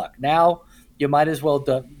 good luck. Now you might as well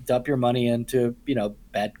dump your money into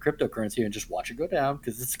bad cryptocurrency and just watch it go down,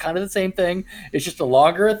 because it's kind of the same thing. It's just a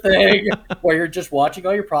longer thing where you're just watching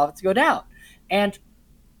all your profits go down, and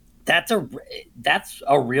that's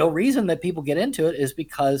a real reason that people get into it, is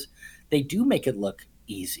because they do make it look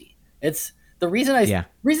easy. It's the reason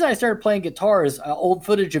I started playing guitar is old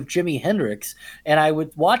footage of Jimi Hendrix, and I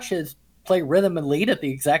would watch his play rhythm and lead at the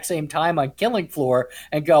exact same time on Killing Floor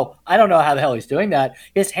and go, I don't know how the hell he's doing that.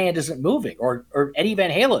 His hand isn't moving. Or Eddie Van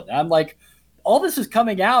Halen. And I'm like, all this is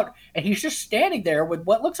coming out, and he's just standing there with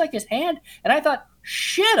what looks like his hand. And I thought,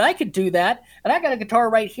 shit, I could do that. And I got a guitar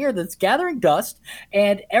right here that's gathering dust.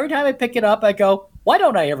 And every time I pick it up, I go, why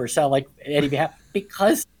don't I ever sound like Eddie Van Halen?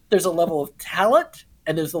 Because there's a level of talent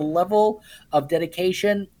and there's a level of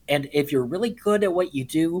dedication. And if you're really good at what you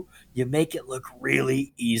do, you make it look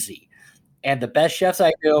really easy. And the best chefs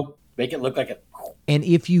I know make it look like it. And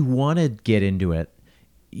if you want to get into it,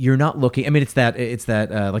 you're not looking. I mean, it's that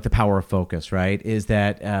like the power of focus, right? Is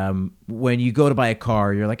that when you go to buy a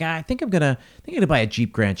car, you're like, I think I'm gonna buy a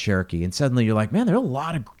Jeep Grand Cherokee, and suddenly you're like, man, there are a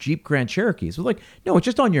lot of Jeep Grand Cherokees. Well, like, no, it's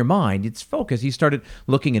just on your mind. It's focus. You started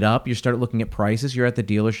looking it up. You started looking at prices. You're at the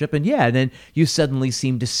dealership, and then you suddenly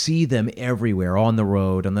seem to see them everywhere on the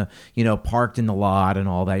road, on the parked in the lot, and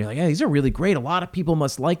all that. You're like, yeah, these are really great. A lot of people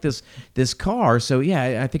must like this car. So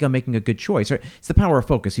yeah, I think I'm making a good choice. Right? It's the power of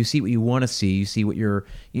focus. You see what you want to see. You see what you're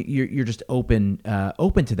just open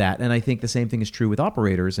to that. And I think the same thing is true with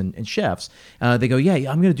operators and chefs. They go,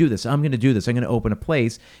 yeah, I'm going to do this. I'm going to open a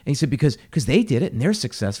place. And he said, because they did it and they're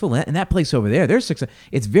successful. And that place over there, they're successful.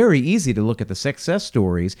 It's very easy to look at the success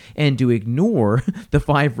stories and to ignore the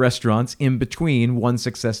 5 restaurants in between one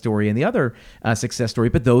success story and the other success story.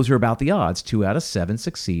 But those are about the odds. 2 out of 7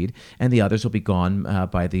 succeed, and the others will be gone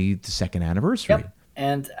by the second anniversary. Yep.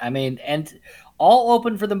 And I mean, and all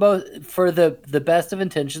open for the best of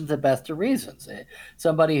intentions, the best of reasons.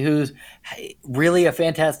 Somebody who's really a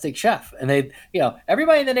fantastic chef, and they,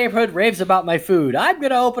 everybody in the neighborhood raves about my food. I'm going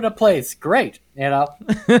to open a place. Great.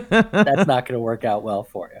 That's not going to work out well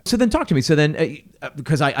for you. So then talk to me. So then,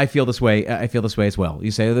 because I feel this way, as well. You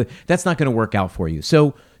say that's not going to work out for you.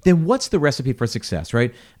 So then what's the recipe for success,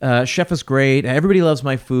 right? Chef is great. Everybody loves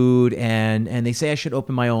my food, and they say I should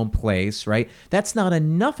open my own place, right? That's not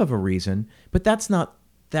enough of a reason, but that's not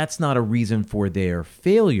a reason for their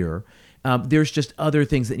failure. There's just other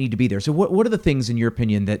things that need to be there. So what are the things, in your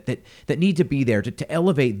opinion, that need to be there to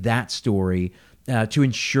elevate that story to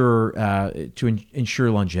ensure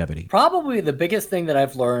longevity? Probably the biggest thing that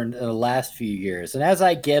I've learned in the last few years, and as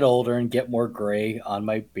I get older and get more gray on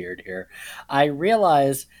my beard here, I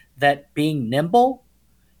realize that being nimble,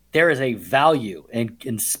 there is a value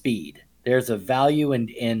in speed. There's a value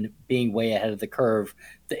in being way ahead of the curve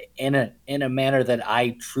in a manner that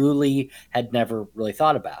I truly had never really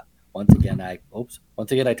thought about. Once again,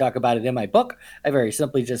 I talk about it in my book. I very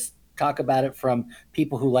simply just talk about it from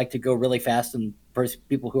people who like to go really fast and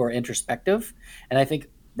people who are introspective. And I think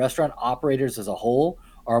restaurant operators as a whole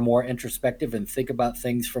are more introspective and think about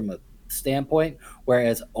things from a standpoint,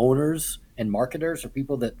 whereas owners and marketers are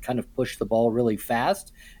people that kind of push the ball really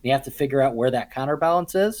fast. And you have to figure out where that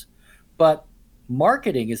counterbalance is. But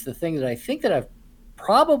marketing is the thing that I think that I've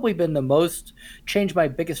probably been the most changed my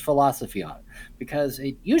biggest philosophy on, because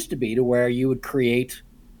it used to be to where you would create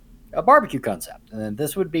a barbecue concept, and then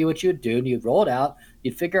this would be what you'd do, and you'd roll it out,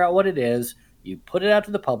 you'd figure out what it is, you put it out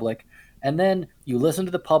to the public, and then you listen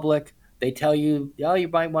to the public. They tell you, you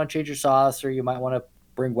might want to change your sauce, or you might want to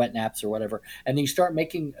bring wet naps or whatever, and then you start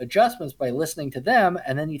making adjustments by listening to them,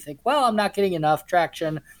 and then you think, well, I'm not getting enough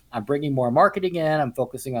traction, I'm bringing more marketing in, I'm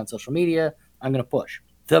focusing on social media, I'm going to push.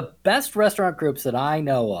 The best restaurant groups that I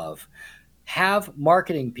know of have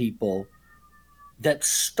marketing people that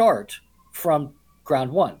start from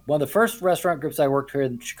ground one. One of the first restaurant groups I worked here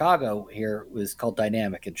in Chicago was called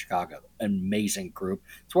Dynamic in Chicago. An amazing group.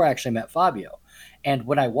 It's where I actually met Fabio. And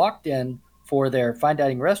when I walked in for their fine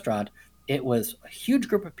dining restaurant, it was a huge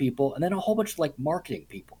group of people and then a whole bunch of like marketing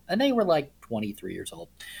people. And they were like 23 years old.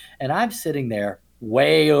 And I'm sitting there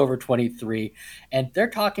way over 23, and they're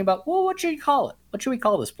talking about, well, what should you call it? What should we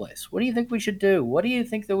call this place? What do you think we should do? What do you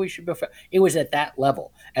think that we should be? It was at that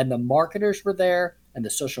level, and the marketers were there, and the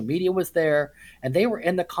social media was there, and they were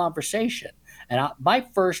in the conversation. And my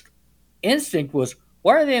first instinct was,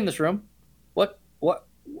 why are they in this room? What?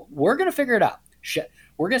 We're going to figure it out.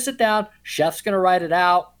 We're going to sit down. Chef's going to write it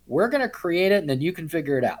out. We're going to create it, and then you can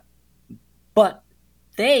figure it out. But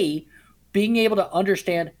they, being able to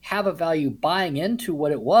understand, have a value, buying into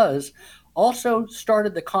what it was, also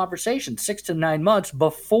started the conversation 6 to 9 months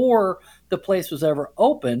before the place was ever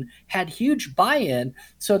open, had huge buy-in,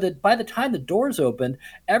 so that by the time the doors opened,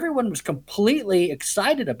 everyone was completely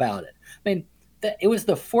excited about it. I mean, it was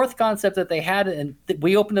the 4th concept that they had, and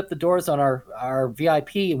we opened up the doors on our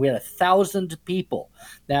VIP, and we had 1,000 people.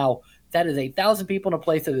 Now, that is 1,000 people in a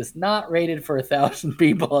place that is not rated for 1,000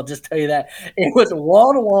 people. I'll just tell you that. It was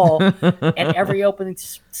wall to wall, and every opening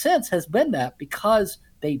since has been that, because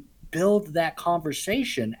they build that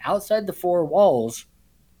conversation outside the 4 walls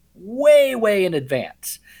way, way in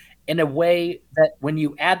advance, in a way that when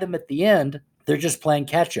you add them at the end, they're just playing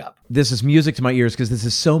catch up. This is music to my ears because this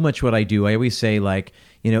is so much what I do. I always say, like,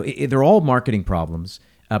 they're all marketing problems,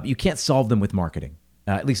 but you can't solve them with marketing.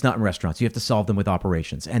 At least not in restaurants. You have to solve them with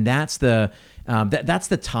operations, and that's the that's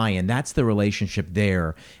the tie-in. That's the relationship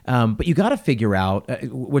there. But you got to figure out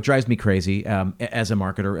what drives me crazy as a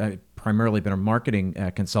marketer. I've primarily been a marketing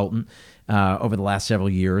consultant over the last several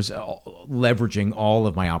years, leveraging all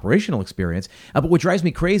of my operational experience. But what drives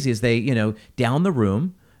me crazy is they, down the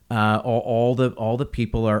room. All the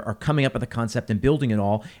people are coming up with the concept and building it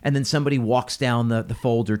all, and then somebody walks down the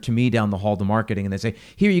folder to me down the hall to marketing, and they say,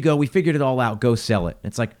 "Here you go, we figured it all out. Go sell it." And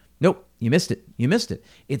it's like, nope, you missed it. You missed it.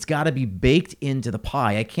 It's got to be baked into the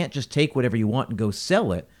pie. I can't just take whatever you want and go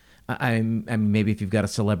sell it. I mean, maybe if you've got a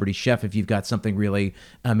celebrity chef, if you've got something really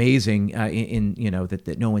amazing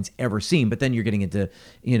that no one's ever seen, but then you're getting into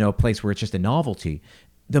a place where it's just a novelty.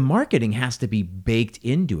 The marketing has to be baked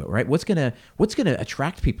into it, right? What's gonna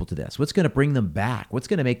attract people to this? What's gonna bring them back? What's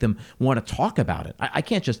gonna make them want to talk about it? I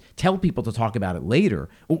can't just tell people to talk about it later,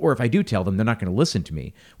 or if I do tell them, they're not going to listen to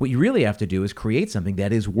me. What you really have to do is create something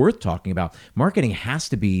that is worth talking about. Marketing has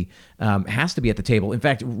to be at the table. In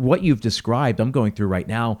fact, what you've described, I'm going through right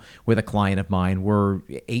now with a client of mine. We're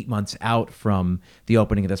 8 months out from the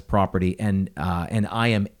opening of this property, and I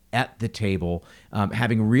am at the table,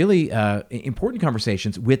 having really important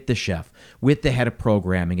conversations with the chef, with the head of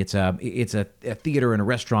programming. It's a theater and a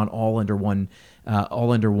restaurant all under one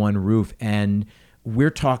roof, and we're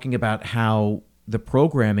talking about how the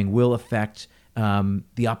programming will affect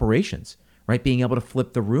the operations. Right, being able to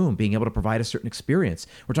flip the room, being able to provide a certain experience.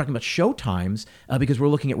 We're talking about show times because we're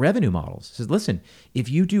looking at revenue models. It says, listen, if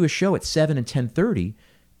you do a show at 7 and 10:30.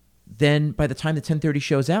 Then by the time the 10:30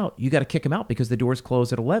 show's out, you got to kick them out because the doors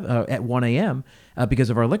close at 1 a.m. Because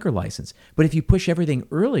of our liquor license. But if you push everything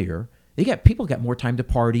earlier, people got more time to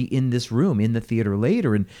party in this room, in the theater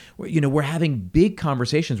later. And we're having big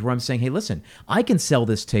conversations where I'm saying, hey, listen, I can sell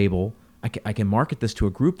this table. I can market this to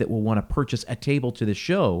a group that will want to purchase a table to the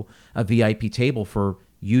show, a VIP table for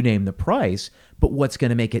you name the price. But what's going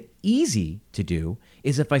to make it easy to do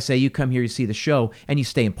is if I say you come here, you see the show, and you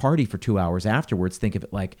stay and party for 2 hours afterwards, think of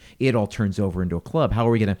it like it all turns over into a club. How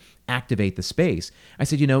are we going to activate the space? I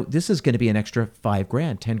said, this is going to be an extra $5,000,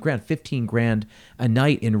 $10,000, $15,000 a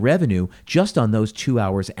night in revenue just on those 2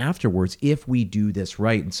 hours afterwards if we do this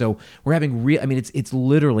right. And so we're having it's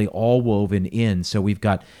literally all woven in. So we've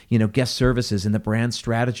got, guest services and the brand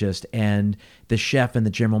strategist and the chef and the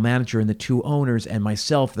general manager and the two owners and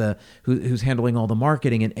myself, who's handling all the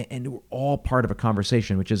marketing, and we're all part of a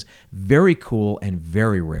conversation, which is very cool and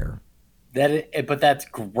very rare. But that's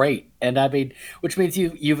great. And which means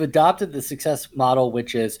you've adopted the success model,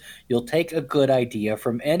 which is you'll take a good idea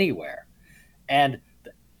from anywhere. And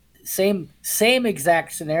same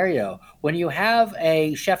exact scenario. When you have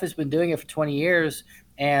a chef who's been doing it for 20 years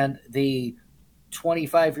and the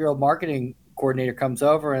 25-year-old marketing coordinator comes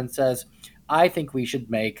over and says, I think we should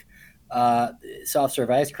make soft serve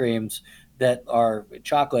ice creams that are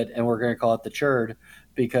chocolate, and we're going to call it the Churd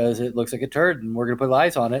because it looks like a turd, and we're going to put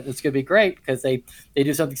eyes on it. It's going to be great because they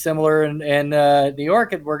do something similar in New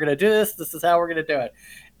York, and we're going to do this. This is how we're going to do it.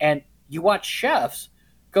 And you watch chefs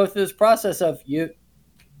go through this process of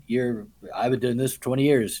I've been doing this for 20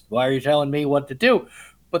 years. Why are you telling me what to do?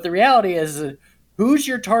 But the reality is, who's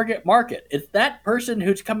your target market? It's that person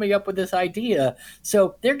who's coming up with this idea.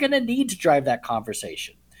 So they're going to need to drive that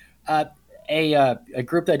conversation. A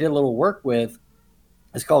group that I did a little work with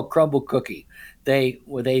is called Crumble Cookie. They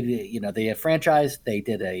have franchise. They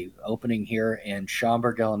did a opening here in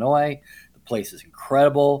Schaumburg, Illinois. The place is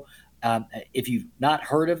incredible. If you've not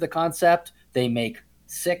heard of the concept, they make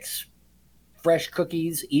 6 fresh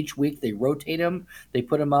cookies each week. They rotate them. They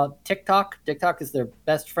put them on TikTok. TikTok is their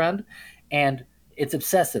best friend, and it's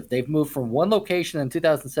obsessive. They've moved from one location in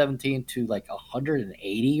 2017 to like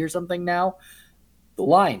 180 or something now. The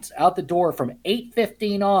lines out the door from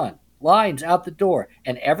 8:15 on. Lines out the door.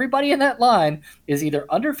 And everybody in that line is either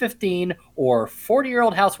under 15 or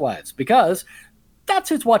 40-year-old housewives because that's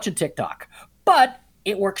who's watching TikTok. But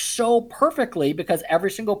it works so perfectly because every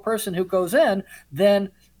single person who goes in then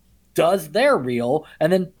does their reel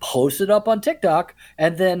and then posts it up on TikTok,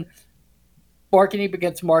 and then marketing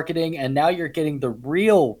begins marketing, and now you're getting the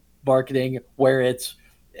real marketing where it's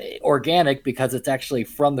organic because it's actually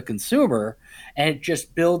from the consumer, and it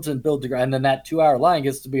just builds and builds. And then that 2-hour line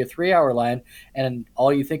gets to be a 3-hour line, and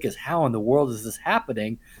all you think is, how in the world is this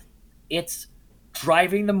happening? It's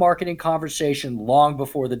driving the marketing conversation long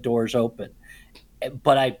before the doors open.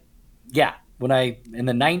 But in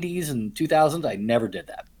the 90s and 2000s, I never did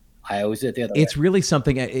that. I always do it the other way. It's really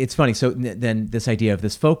something. It's funny. So then this idea of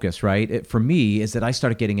this focus, right? For me, is that I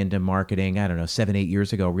started getting into marketing, I don't know, 7, 8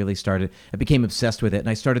 years ago, I became obsessed with it. And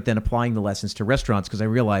I started then applying the lessons to restaurants because I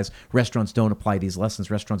realized restaurants don't apply these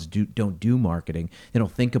lessons. Restaurants don't do marketing. They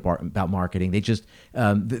don't think about marketing. They just,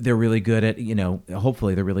 they're really good at,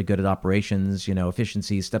 hopefully they're really good at operations,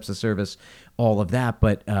 efficiency, steps of service, all of that.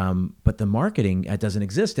 But the marketing doesn't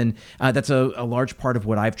exist. And that's a large part of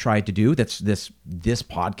what I've tried to do. That's this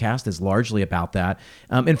podcast is largely about that.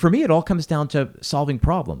 And for me, it all comes down to solving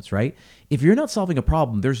problems, right? If you're not solving a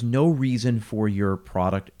problem, there's no reason for your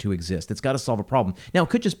product to exist. It's got to solve a problem. Now, it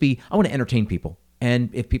could just be, I want to entertain people.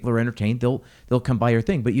 And if people are entertained, they'll come by your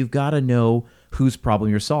thing. But you've got to know whose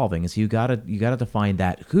problem you're solving. And so you got to define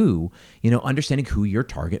that who, understanding who your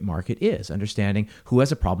target market is, understanding who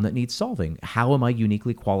has a problem that needs solving. How am I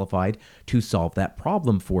uniquely qualified to solve that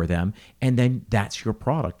problem for them? And then that's your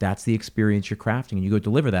product. That's the experience you're crafting, and you go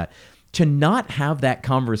deliver that. To not have that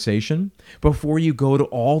conversation before you go to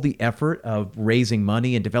all the effort of raising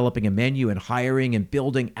money and developing a menu and hiring and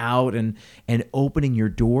building out and opening your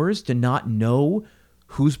doors, to not know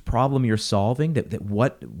whose problem you're solving, that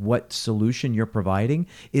what solution you're providing,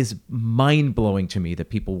 is mind-blowing to me that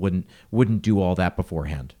people wouldn't do all that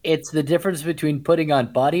beforehand. It's the difference between putting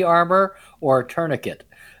on body armor or a tourniquet.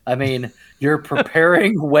 I mean, you're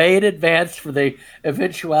preparing way in advance for the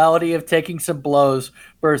eventuality of taking some blows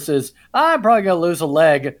versus, I'm probably going to lose a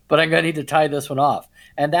leg, but I'm going to need to tie this one off.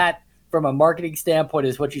 And that, from a marketing standpoint,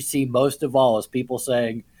 is what you see most of all, is people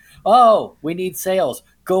saying, oh, we need sales.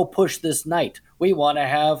 Go push this night. We want to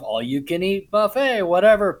have all-you-can-eat buffet,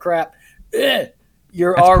 whatever crap.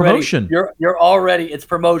 You're That's already promotion. You're already, it's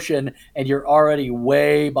promotion, and you're already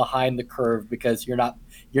way behind the curve because you're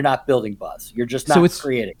not building buzz. You're just not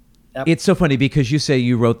creating. Yep. It's so funny because you say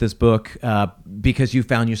you wrote this book because you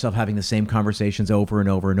found yourself having the same conversations over and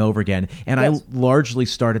over and over again. And yes. I largely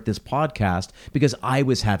started this podcast because I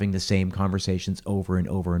was having the same conversations over and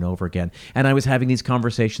over and over again. And I was having these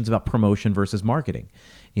conversations about promotion versus marketing,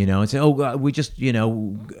 and say, we just,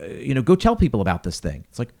 go tell people about this thing.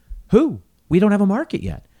 It's like, who? We don't have a market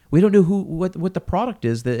yet. We don't know what the product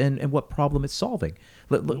is and what problem it's solving.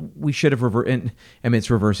 We should have it's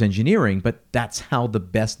reverse engineering, but that's how the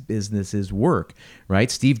best businesses work,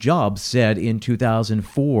 right? Steve Jobs said in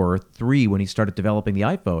 2004-3 when he started developing the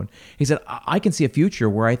iPhone, he said, I can see a future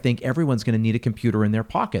where I think everyone's going to need a computer in their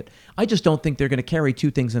pocket. I just don't think they're going to carry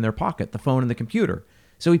two things in their pocket, the phone and the computer.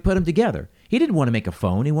 So he put them together. He didn't want to make a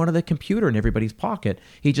phone. He wanted a computer in everybody's pocket.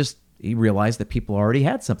 He realized that people already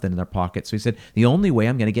had something in their pocket. So he said, the only way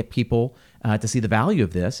I'm going to get people to see the value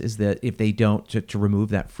of this is that if they don't, to remove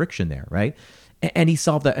that friction there, right? And he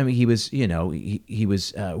solved that. I mean, he was, he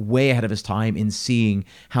was way ahead of his time in seeing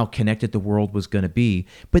how connected the world was going to be.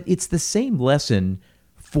 But it's the same lesson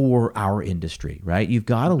for our industry, right? You've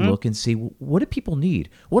got to look and see, what do people need?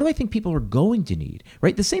 What do I think people are going to need,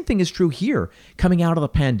 right? The same thing is true here coming out of the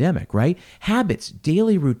pandemic, right? Habits,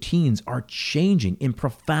 daily routines are changing in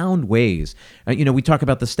profound ways. We talk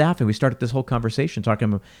about the staffing. We started this whole conversation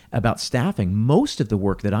talking about staffing. Most of the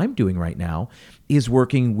work that I'm doing right now is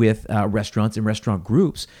working with restaurants and restaurant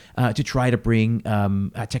groups to try to bring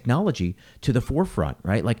technology to the forefront,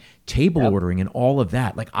 right? Like table ordering and all of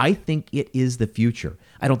that. Like, I think it is the future.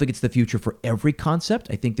 I don't think it's the future for every concept.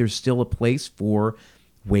 I think there's still a place for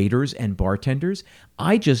waiters and bartenders.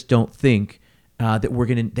 I just don't think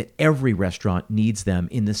that every restaurant needs them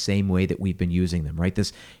in the same way that we've been using them, right?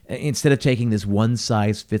 This, instead of taking this one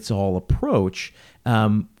size fits all approach,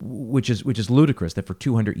 which is ludicrous, that for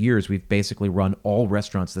 200 years we've basically run all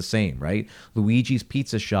restaurants the same, right? Luigi's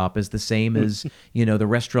Pizza Shop is the same as, the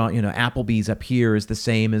restaurant, Applebee's up here is the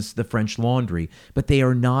same as the French Laundry, but they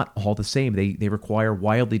are not all the same. They require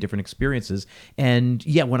wildly different experiences. And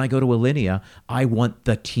yeah, when I go to Alinea, I want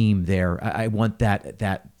the team there. I want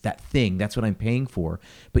that thing. That's what I'm paying for.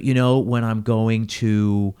 But when I'm going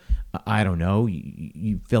to, I don't know,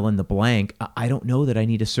 you fill in the blank, I don't know that I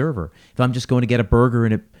need a server. If I'm just going to get a burger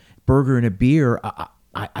and a beer,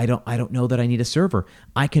 I don't know that I need a server.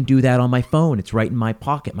 I can do that on my phone. It's right in my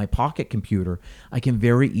pocket computer. I can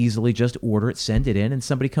very easily just order it, send it in, and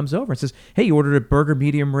somebody comes over and says, "Hey, you ordered a burger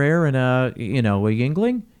medium rare and a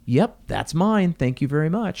Yingling?" Yep, that's mine. Thank you very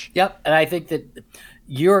much. Yep, and I think that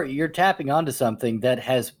you're tapping onto something that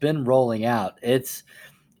has been rolling out.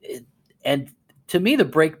 And to me, the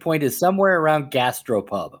break point is somewhere around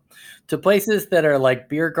gastropub, to places that are like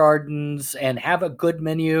beer gardens and have a good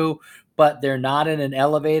menu, but they're not in an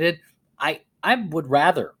elevated. I would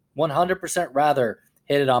 100% rather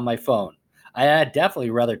hit it on my phone. I'd definitely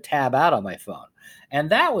rather tab out on my phone. And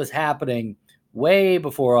that was happening way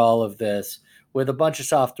before all of this, with a bunch of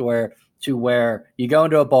software to where you go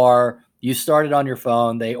into a bar, you start it on your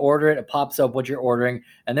phone, they order it, it pops up what you're ordering,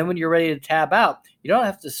 and then when you're ready to tab out, you don't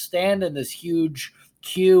have to stand in this huge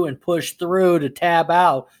queue and push through to tab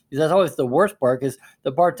out. Because that's always the worst part, because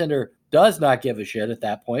the bartender does not give a shit at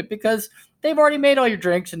that point because they've already made all your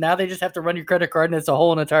drinks and now they just have to run your credit card and it's a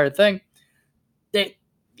whole entire thing.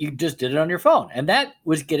 You just did it on your phone, and that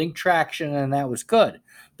was getting traction, and that was good.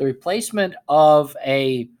 The replacement of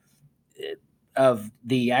the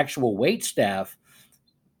actual wait staff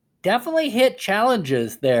definitely hit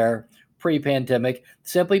challenges there pre-pandemic,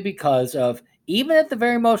 simply because of, even at the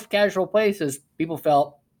very most casual places, people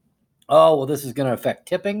felt, oh, well, this is going to affect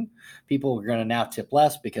tipping. People are going to now tip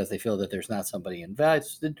less because they feel that there's not somebody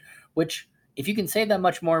invested, which, if you can save that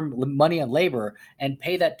much more money on labor and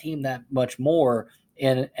pay that team that much more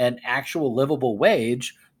in an actual livable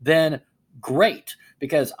wage, then great.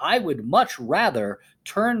 Because I would much rather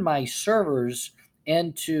turn my servers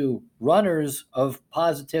into runners of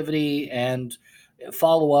positivity and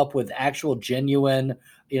follow up with actual genuine,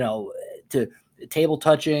 to table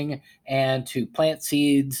touching and to plant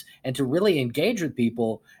seeds and to really engage with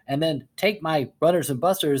people, and then take my runners and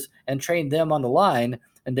busters and train them on the line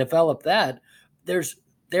and develop that.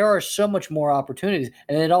 There are so much more opportunities,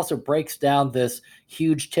 and it also breaks down this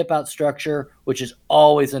huge tip out structure, which is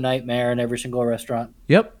always a nightmare in every single restaurant.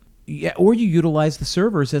 Yep. Yeah, or you utilize the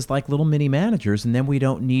servers as like little mini managers, and then we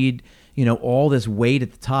don't need, all this weight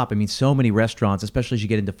at the top. I mean, so many restaurants, especially as you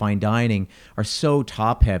get into fine dining, are so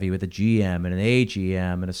top heavy with a GM and an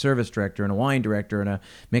AGM and a service director and a wine director and a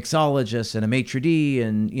mixologist and a maitre d',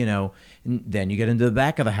 and then you get into the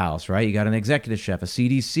back of the house, right? You got an executive chef, a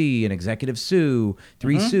CDC, an executive sous,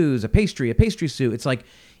 three sous, a pastry sous. It's like,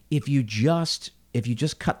 if you just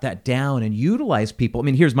cut that down and utilize people. I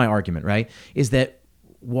mean, here's my argument, right? Is that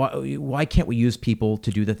why can't we use people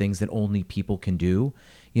to do the things that only people can do?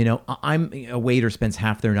 I'm a waiter spends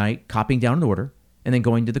half their night copying down an order and then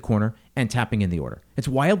going to the corner and tapping in the order. It's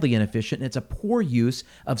wildly inefficient, and it's a poor use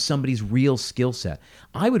of somebody's real skill set.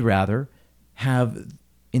 I would rather have,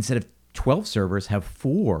 instead of 12 servers, have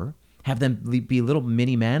 4, have them be little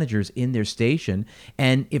mini managers in their station.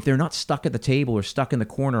 And if they're not stuck at the table or stuck in the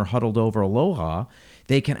corner huddled over Aloha,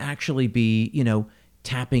 they can actually be,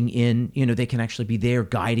 tapping in, they can actually be there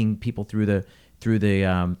guiding people through the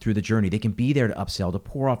journey. They can be there to upsell, to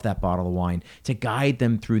pour off that bottle of wine, to guide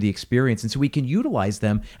them through the experience. And so we can utilize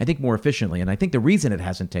them, I think, more efficiently. And I think the reason it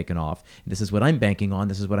hasn't taken off, and this is what I'm banking on,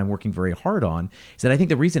 this is what I'm working very hard on, is that I think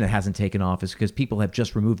the reason it hasn't taken off is because people have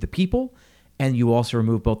just removed the people, and you also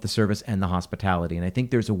remove both the service and the hospitality. And I think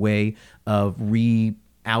there's a way of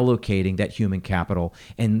reallocating that human capital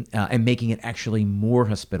and making it actually more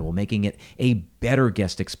hospitable, making it a better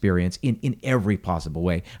guest experience in every possible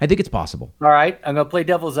way. I think it's possible. All right. I'm going to play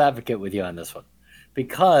devil's advocate with you on this one,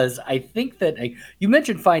 because I think that you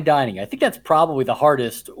mentioned fine dining. I think that's probably the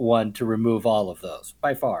hardest one to remove all of those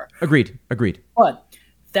by far. Agreed. But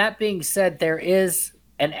that being said, there is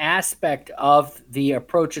an aspect of the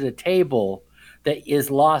approach at a table that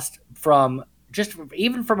is lost from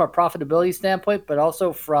even from a profitability standpoint, but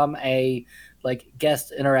also from a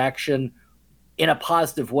guest interaction in a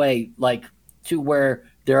positive way, to where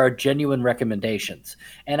there are genuine recommendations.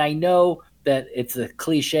 And I know that it's a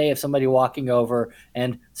cliche of somebody walking over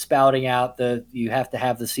and spouting out you have to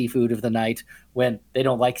have the seafood of the night when they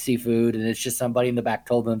don't like seafood, and it's just somebody in the back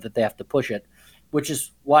told them that they have to push it, which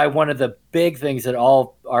is why one of the big things that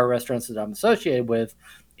all our restaurants that I'm associated with,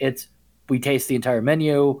 we taste the entire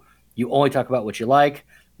menu. You only talk about what you like.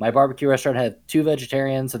 My barbecue restaurant had 2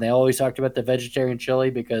 vegetarians, and they always talked about the vegetarian chili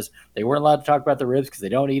because they weren't allowed to talk about the ribs because they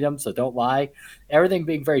don't eat them, so don't lie. Everything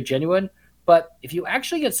being very genuine. But if you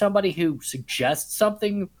actually get somebody who suggests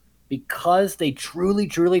something because they truly,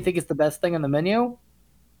 truly think it's the best thing on the menu,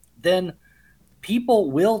 then people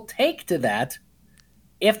will take to that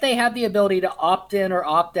if they have the ability to opt in or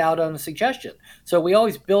opt out on a suggestion. So we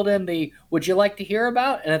always build in the, would you like to hear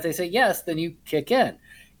about? And if they say yes, then you kick in.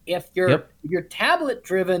 If you're tablet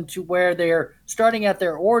driven to where they're starting at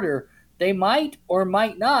their order, they might or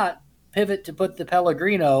might not pivot to put the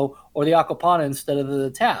Pellegrino or the Acapana instead of the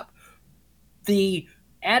tap. The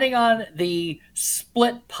adding on the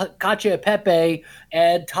split cacio e pepe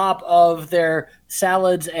and top of their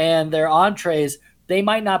salads and their entrees, they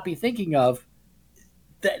might not be thinking of.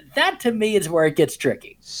 That to me is where it gets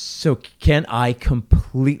tricky. So Ken, I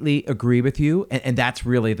completely agree with you, and that's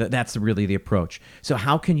really the approach. So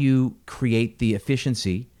how can you create the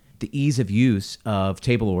efficiency, the ease of use of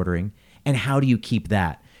table ordering, and how do you keep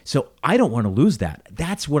that? So I don't want to lose that.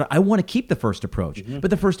 That's what I want to keep, the first approach. Mm-hmm.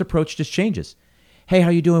 But the first approach just changes. Hey, how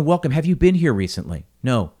you doing? Welcome. Have you been here recently?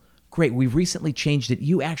 No. great, we've recently changed it.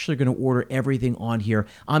 You actually are going to order everything on here.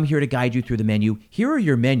 I'm here to guide you through the menu. Here are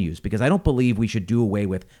your menus, because I don't believe we should do away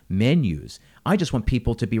with menus. I just want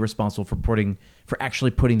people to be responsible for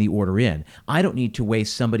actually putting the order in. I don't need to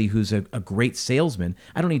waste somebody who's a great salesman.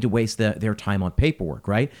 I don't need to waste their time on paperwork,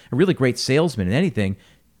 right? A really great salesman in anything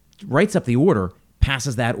writes up the order,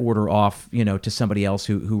 passes that order off, to somebody else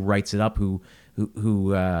who writes it up, who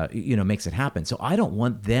makes it happen. So I don't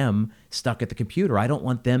want them stuck at the computer. I don't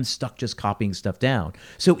want them stuck just copying stuff down.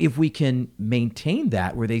 So if we can maintain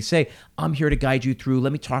that, where they say, I'm here to guide you through,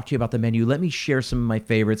 let me talk to you about the menu, let me share some of my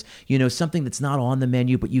favorites, something that's not on the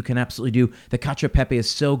menu, but you can absolutely do. The cacio e pepe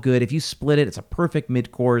is so good. If you split it, it's a perfect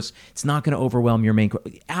mid-course. It's not going to overwhelm your main course.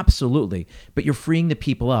 Absolutely. But you're freeing the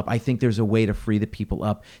people up. I think there's a way to free the people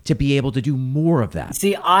up to be able to do more of that.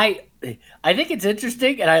 See, I think it's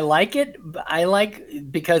interesting, and I like it. I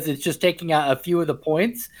like because it's just taking out a few of the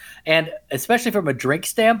points, and especially from a drink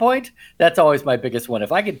standpoint, that's always my biggest one.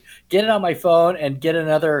 If I could get it on my phone and get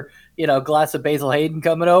another, glass of Basil Hayden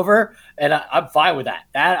coming over, and I'm fine with that.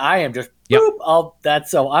 That I am just boop.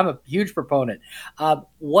 So I'm a huge proponent.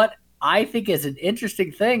 What I think is an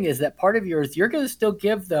interesting thing is that part of yours, you're going to still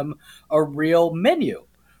give them a real menu,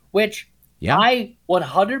 which I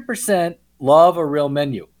 100% love a real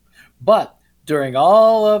menu. But during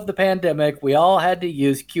all of the pandemic, we all had to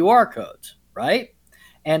use QR codes, right?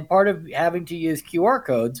 And part of having to use QR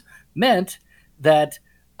codes meant that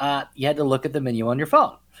you had to look at the menu on your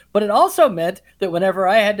phone. But it also meant that whenever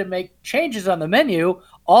I had to make changes on the menu,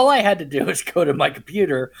 all I had to do is go to my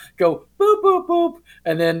computer, go boop, boop, boop,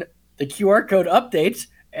 and then the QR code updates,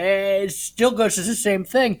 and it still goes to the same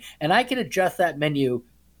thing. And I can adjust that menu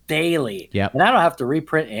daily. Yep. And I don't have to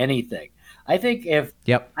reprint anything. I think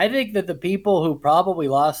that the people who probably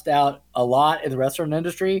lost out a lot in the restaurant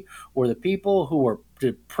industry were the people who were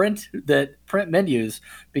to print menus,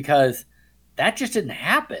 because that just didn't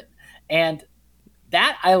happen. And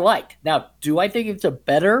that I liked. Now, do I think it's a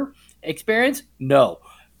better experience? No.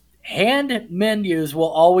 Hand menus will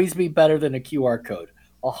always be better than a QR code.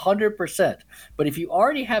 100%. But if you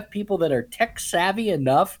already have people that are tech savvy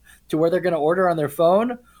enough to where they're going to order on their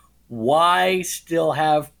phone, why still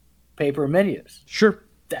have paper menus? Sure.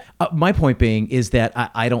 My point being is that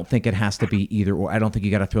I don't think it has to be either or. I don't think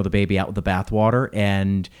you got to throw the baby out with the bathwater.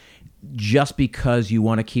 And just because you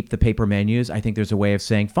want to keep the paper menus, I think there's a way of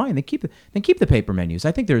saying, fine, then keep the paper menus.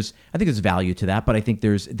 I think there's value to that, but I think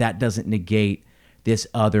that doesn't negate this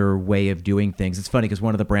other way of doing things. It's funny because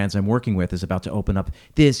one of the brands I'm working with is about to open up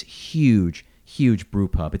this huge brew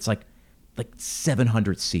pub. It's like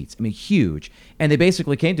 700 seats. I mean, huge. And they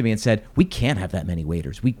basically came to me and said, we can't have that many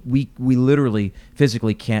waiters. We literally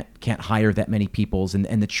physically can't hire that many people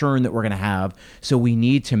and the churn that we're going to have. So we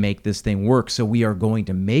need to make this thing work. So we are going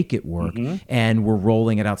to make it work. Mm-hmm. And we're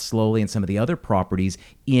rolling it out slowly in some of the other properties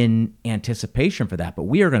in anticipation for that. But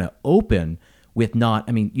we are going to open with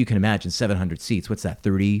you can imagine 700 seats. What's that,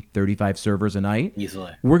 30, 35 servers a night?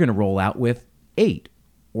 Easily. We're going to roll out with 8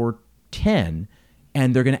 or 10.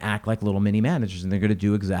 And they're going to act like little mini managers, and they're going to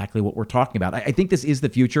do exactly what we're talking about. I think this is the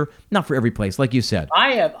future, not for every place, like you said.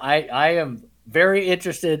 I am very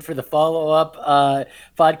interested for the follow-up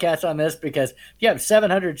podcast on this, because if you have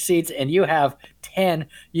 700 seats and you have 10,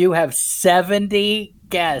 you have 70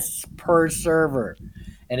 guests per server.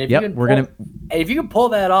 And if you can pull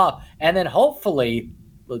that off, and then hopefully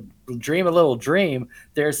dream a little dream,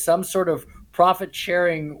 there's some sort of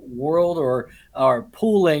profit-sharing world or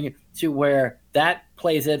pooling to where that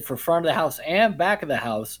plays it for front of the house and back of the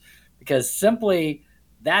house, because simply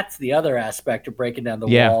that's the other aspect of breaking down the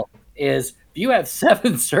wall is if you have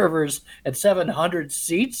 7 servers and 700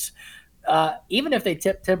 seats, even if they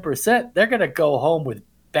tip 10%, they're going to go home with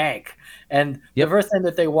bank. And the first time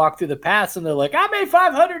that they walk through the pass and they're like, I made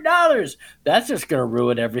 $500, that's just going to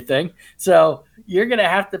ruin everything. So you're going to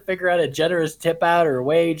have to figure out a generous tip out or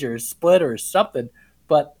wage or split or something.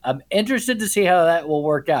 But I'm interested to see how that will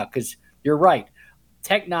work out, because you're right.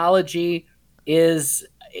 Technology is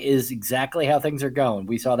exactly how things are going.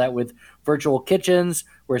 We saw that with virtual kitchens.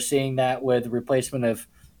 We're seeing that with replacement of,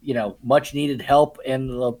 much needed help in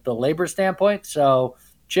the labor standpoint. So,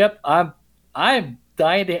 Chip, I'm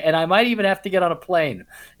dying to, and I might even have to get on a plane.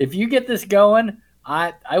 If you get this going,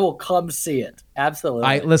 I will come see it.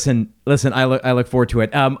 Absolutely. Listen. I look forward to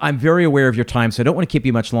it. I'm very aware of your time, so I don't want to keep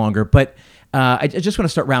you much longer. But I just want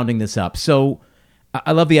to start rounding this up. So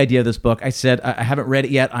I love the idea of this book. I said I haven't read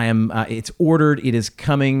it yet. I am. It's ordered. It is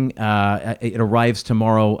coming. It arrives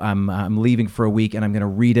tomorrow. I'm leaving for a week, and I'm going to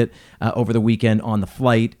read it over the weekend on the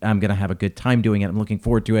flight. I'm going to have a good time doing it. I'm looking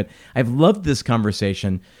forward to it. I've loved this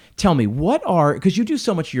conversation. tell me, because you do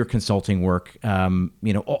so much of your consulting work,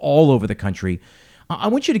 all over the country. I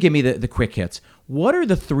want you to give me the quick hits. What are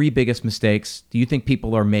the three biggest mistakes do you think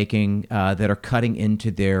people are making that are cutting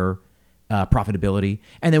into their profitability?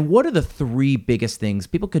 And then what are the three biggest things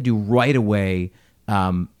people could do right away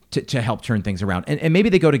to help turn things around? And maybe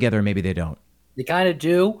they go together and maybe they don't. They kind of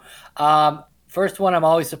do. First one I'm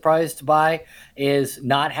always surprised by is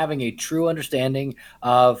not having a true understanding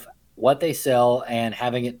of what they sell and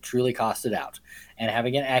having it truly costed out and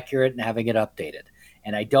having it accurate and having it updated.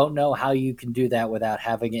 And I don't know how you can do that without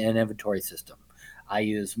having an inventory system. I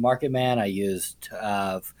use MarketMan, I use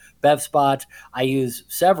BevSpot, I use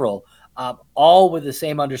several, all with the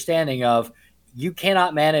same understanding of you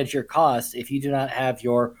cannot manage your costs if you do not have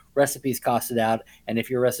your recipes costed out and if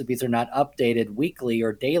your recipes are not updated weekly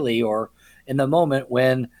or daily or in the moment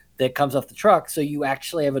when that comes off the truck, so you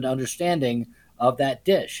actually have an understanding of that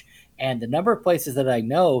dish. And the number of places that I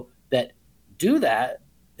know that do that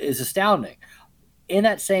is astounding. In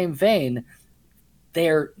that same vein,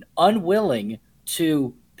 they're unwilling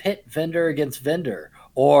to pit vendor against vendor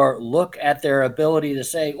or look at their ability to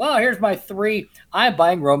say, well, here's my three. I'm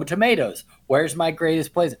buying Roma tomatoes. Where's my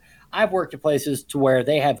greatest place? I've worked at places to where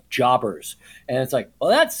they have jobbers. And it's like, well,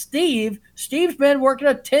 that's Steve. Steve's been working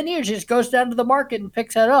at 10 years. He just goes down to the market and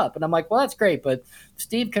picks that up. And I'm like, well, that's great. But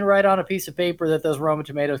Steve can write on a piece of paper that those Roma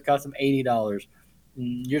tomatoes cost him $80.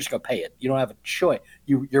 You're just going to pay it. You don't have a choice.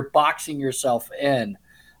 You're boxing yourself in.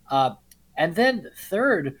 And then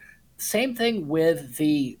third, same thing with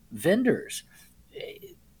the vendors.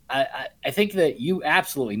 I think that you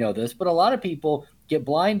absolutely know this, but a lot of people get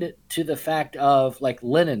blind to the fact of like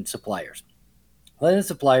linen suppliers. Linen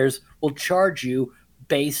suppliers will charge you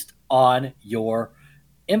based on your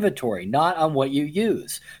inventory, not on what you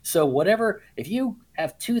use. So whatever, if you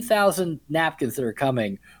have 2,000 napkins that are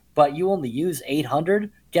coming, but you only use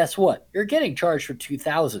 800, guess what? You're getting charged for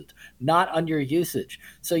 2,000, not on your usage.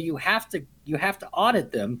 So you have to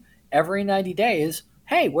audit them every 90 days.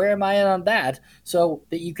 Hey, where am I at on that? So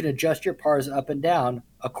that you can adjust your PARs up and down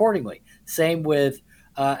accordingly. Same with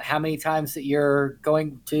how many times that you're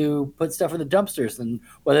going to put stuff in the dumpsters and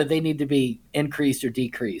whether they need to be increased or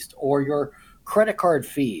decreased, or your credit card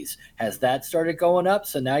fees. Has that started going up?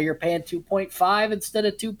 So now you're paying 2.5 instead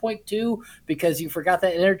of 2.2 because you forgot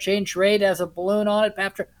that interchange rate has a balloon on it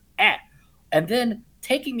after. And then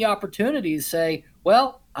taking the opportunity to say,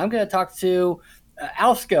 well, I'm going to talk to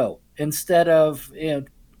Alsco instead of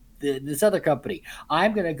this other company.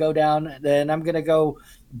 I'm going to go down and I'm going to go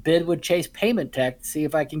bid with Chase Payment Tech to see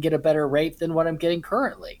if I can get a better rate than what I'm getting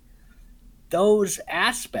currently. Those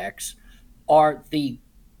aspects are the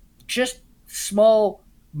just small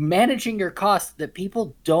managing your costs that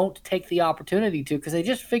people don't take the opportunity to because they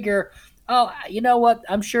just figure, oh, you know what?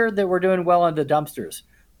 I'm sure that we're doing well on the dumpsters.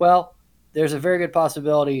 Well, there's a very good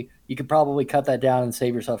possibility you could probably cut that down and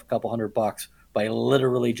save yourself a couple $100 by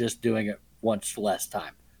literally just doing it once less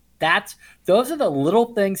time. Those are the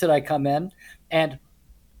little things that I come in, and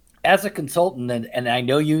as a consultant, and I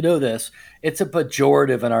know you know this, it's a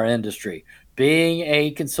pejorative in our industry. Being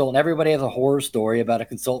a consultant, everybody has a horror story about a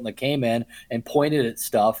consultant that came in and pointed at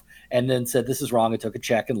stuff and then said, this is wrong, and took a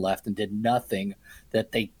check and left and did nothing,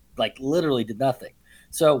 that they literally did nothing.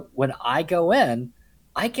 So when I go in,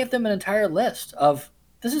 I give them an entire list of,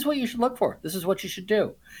 this is what you should look for. This is what you should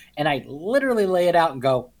do. And I literally lay it out and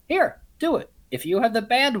go, here, do it. If you have the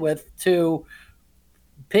bandwidth to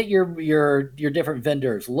pit your different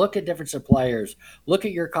vendors, look at different suppliers, look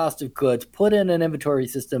at your cost of goods, put in an inventory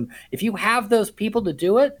system. If you have those people to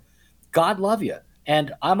do it, God love you.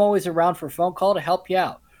 And I'm always around for a phone call to help you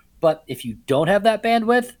out. But if you don't have that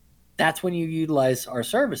bandwidth, that's when you utilize our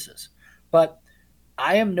services. But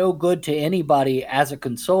I am no good to anybody as a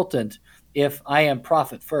consultant if I am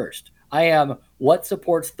profit first. I am what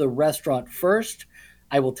supports the restaurant first.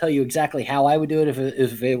 I will tell you exactly how I would do it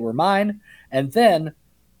if it were mine. And then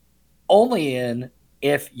only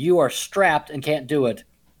if you are strapped and can't do it,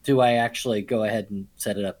 do I actually go ahead and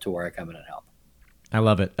set it up to where I come in and help. I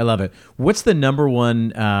love it. I love it. What's the number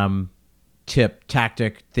one tip,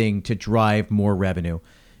 tactic, thing to drive more revenue?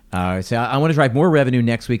 Say I want to drive more revenue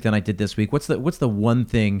next week than I did this week. What's the one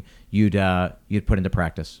thing you'd put into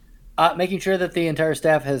practice? Making sure that the entire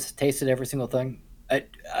staff has tasted every single thing.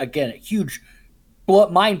 Again, huge,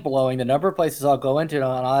 mind blowing. The number of places I'll go into and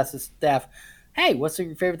I'll ask the staff, "Hey, what's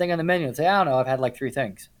your favorite thing on the menu?" And say, "I don't know. I've had like 3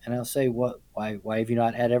 things." And I'll say, "What? Why have you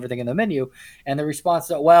not had everything in the menu?" And the response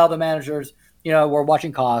is, "Well, the managers, we're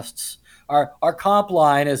watching costs. Our comp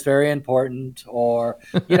line is very important," or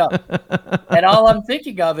and all I'm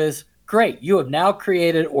thinking of is, Great. You have now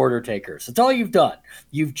created order takers. That's all you've done.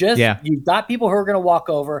 You've got people who are going to walk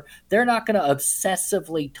over. They're not going to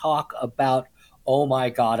obsessively talk about, oh my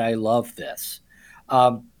God, I love this.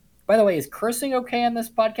 By the way, is cursing okay on this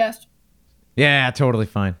podcast? Yeah, totally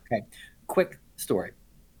fine. Okay. Quick story.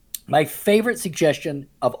 My favorite suggestion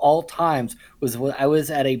of all times was when I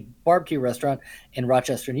was at a barbecue restaurant in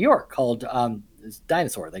Rochester, New York called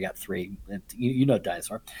Dinosaur. They got 3. You know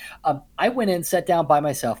Dinosaur. I went in, sat down by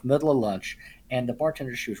myself, middle of lunch, and the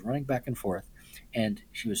bartender, she was running back and forth, and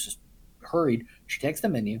she was just hurried. She takes the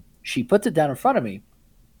menu. She puts it down in front of me,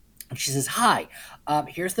 and she says, hi,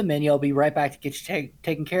 here's the menu. I'll be right back to get you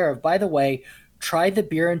taken care of. By the way, try the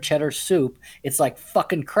beer and cheddar soup. It's like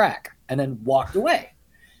fucking crack. And then walked away.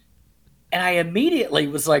 And I immediately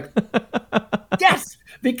was like, yes,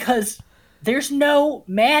 because there's no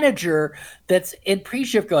manager that's in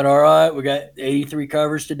pre-shift going, all right, we got 83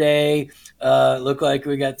 covers today. Look like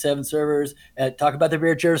we got 7 servers. Talk about the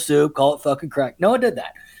beer cheddar soup. Call it fucking crack. No one did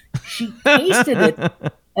that. She tasted it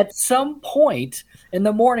at some point in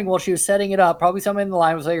the morning while she was setting it up. Probably someone in the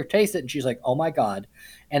line was like, taste it. And she's like, oh my God.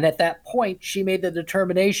 And at that point, she made the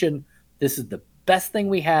determination, this is the best thing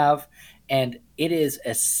we have. And it is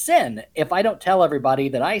a sin if I don't tell everybody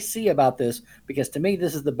that I see about this, because to me,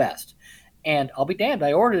 this is the best. And I'll be damned,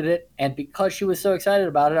 I ordered it. And because she was so excited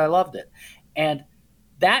about it, I loved it. And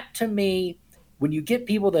that, to me, when you get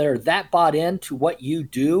people that are that bought into what you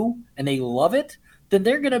do and they love it, then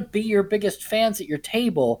they're going to be your biggest fans at your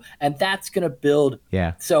table. And that's going to build.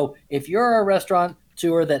 Yeah. So if you're a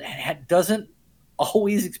restaurateur that doesn't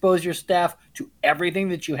always expose your staff to everything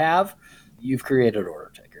that you have, you've created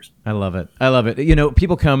order takers. I love it. I love it. You know,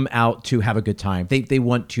 people come out to have a good time. They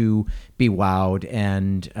want to be wowed,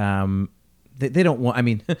 and they don't want, I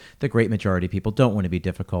mean, the great majority of people don't want to be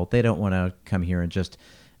difficult. They don't want to come here and just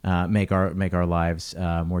make our lives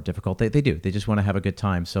more difficult. They do. They just want to have a good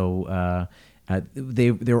time. So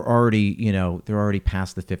they're already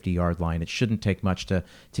past the 50-yard line. It shouldn't take much to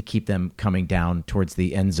keep them coming down towards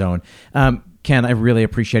the end zone. Ken, I really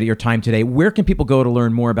appreciate your time today. Where can people go to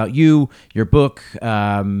learn more about you, your book,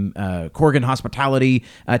 Corgan Hospitality?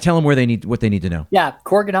 Tell them what they need to know. Yeah,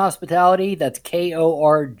 Corgan Hospitality. That's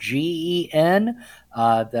Korgen.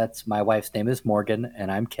 That's my wife's name is Morgan,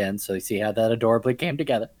 and I'm Ken. So you see how that adorably came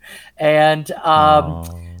together. And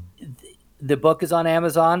the book is on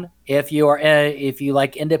Amazon. If you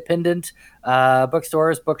like independent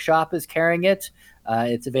bookstores, Bookshop is carrying it.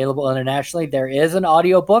 It's available internationally. There is an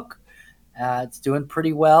audiobook. It's doing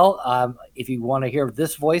pretty well. If you want to hear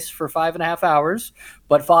this voice for 5.5 hours,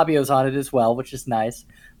 but Fabio's on it as well, which is nice.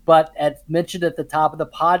 But as mentioned at the top of the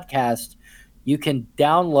podcast, you can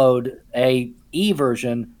download a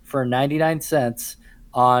e-version for 99 cents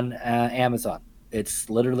on Amazon. It's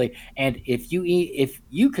literally, and if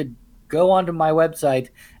you could go onto my website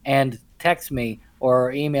and text me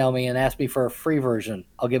or email me and ask me for a free version,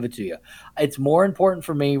 I'll give it to you. It's more important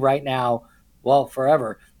for me right now, well,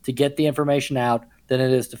 forever, to get the information out than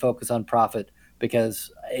it is to focus on profit,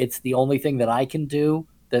 because it's the only thing that I can do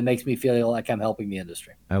that makes me feel like I'm helping the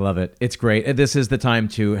industry. I love it. It's great. This is the time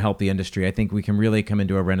to help the industry. I think we can really come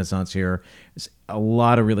into a renaissance here. There's a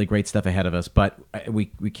lot of really great stuff ahead of us, but we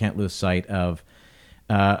can't lose sight of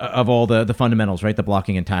all the fundamentals, right? The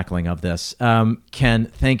blocking and tackling of this. Ken,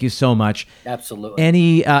 thank you so much. Absolutely.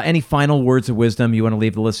 Any final words of wisdom you want to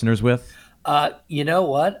leave the listeners with? You know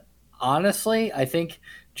what? Honestly, I think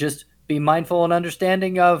just be mindful and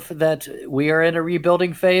understanding of that we are in a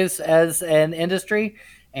rebuilding phase as an industry,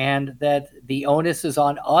 and that the onus is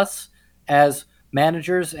on us as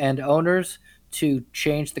managers and owners to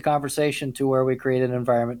change the conversation to where we create an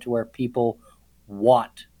environment to where people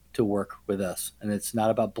want to work with us, and it's not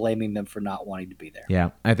about blaming them for not wanting to be there. Yeah,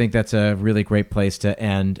 I think that's a really great place to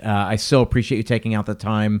end. I so appreciate you taking out the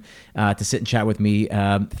time to sit and chat with me.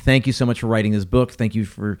 Thank you so much for writing this book. Thank you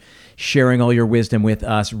for sharing all your wisdom with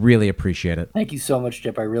us. Really appreciate it. Thank you so much,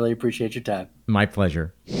 Chip. I really appreciate your time. My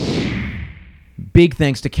pleasure. Big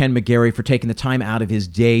thanks to Ken McGarry for taking the time out of his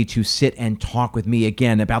day to sit and talk with me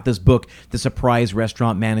again about this book, The Surprise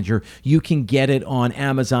Restaurant Manager. You can get it on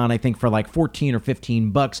Amazon, I think, for like 14 or 15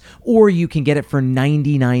 bucks, or you can get it for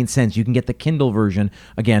 99 cents. You can get the Kindle version,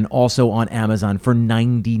 again, also on Amazon for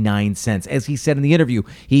 99 cents. As he said in the interview,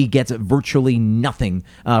 he gets virtually nothing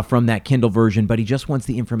from that Kindle version, but he just wants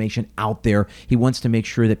the information out there. He wants to make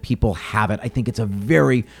sure that people have it. I think it's a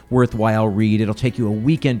very worthwhile read. It'll take you a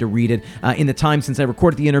weekend to read it. In the time since I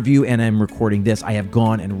recorded the interview and I'm recording this, I have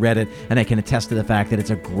gone and read it, and I can attest to the fact that it's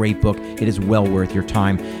a great book. It is well worth your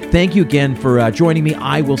time. Thank you again for joining me.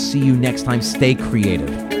 I will see you next time. Stay creative.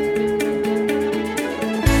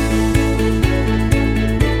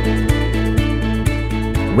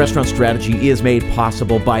 Restaurant Strategy is made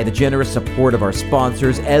possible by the generous support of our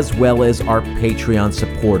sponsors as well as our Patreon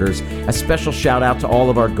supporters. A special shout out to all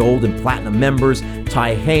of our Gold and Platinum members,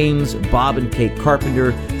 Ty Hames, Bob and Kate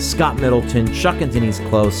Carpenter, Scott Middleton, Chuck and Denise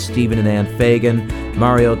Close, Stephen and Ann Fagan,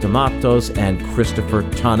 Mario D'Amatos, and Christopher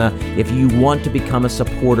Tunna. If you want to become a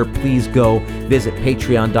supporter, please go visit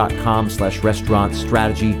patreon.com/restaurant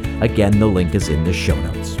strategy. Again, the link is in the show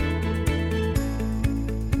notes.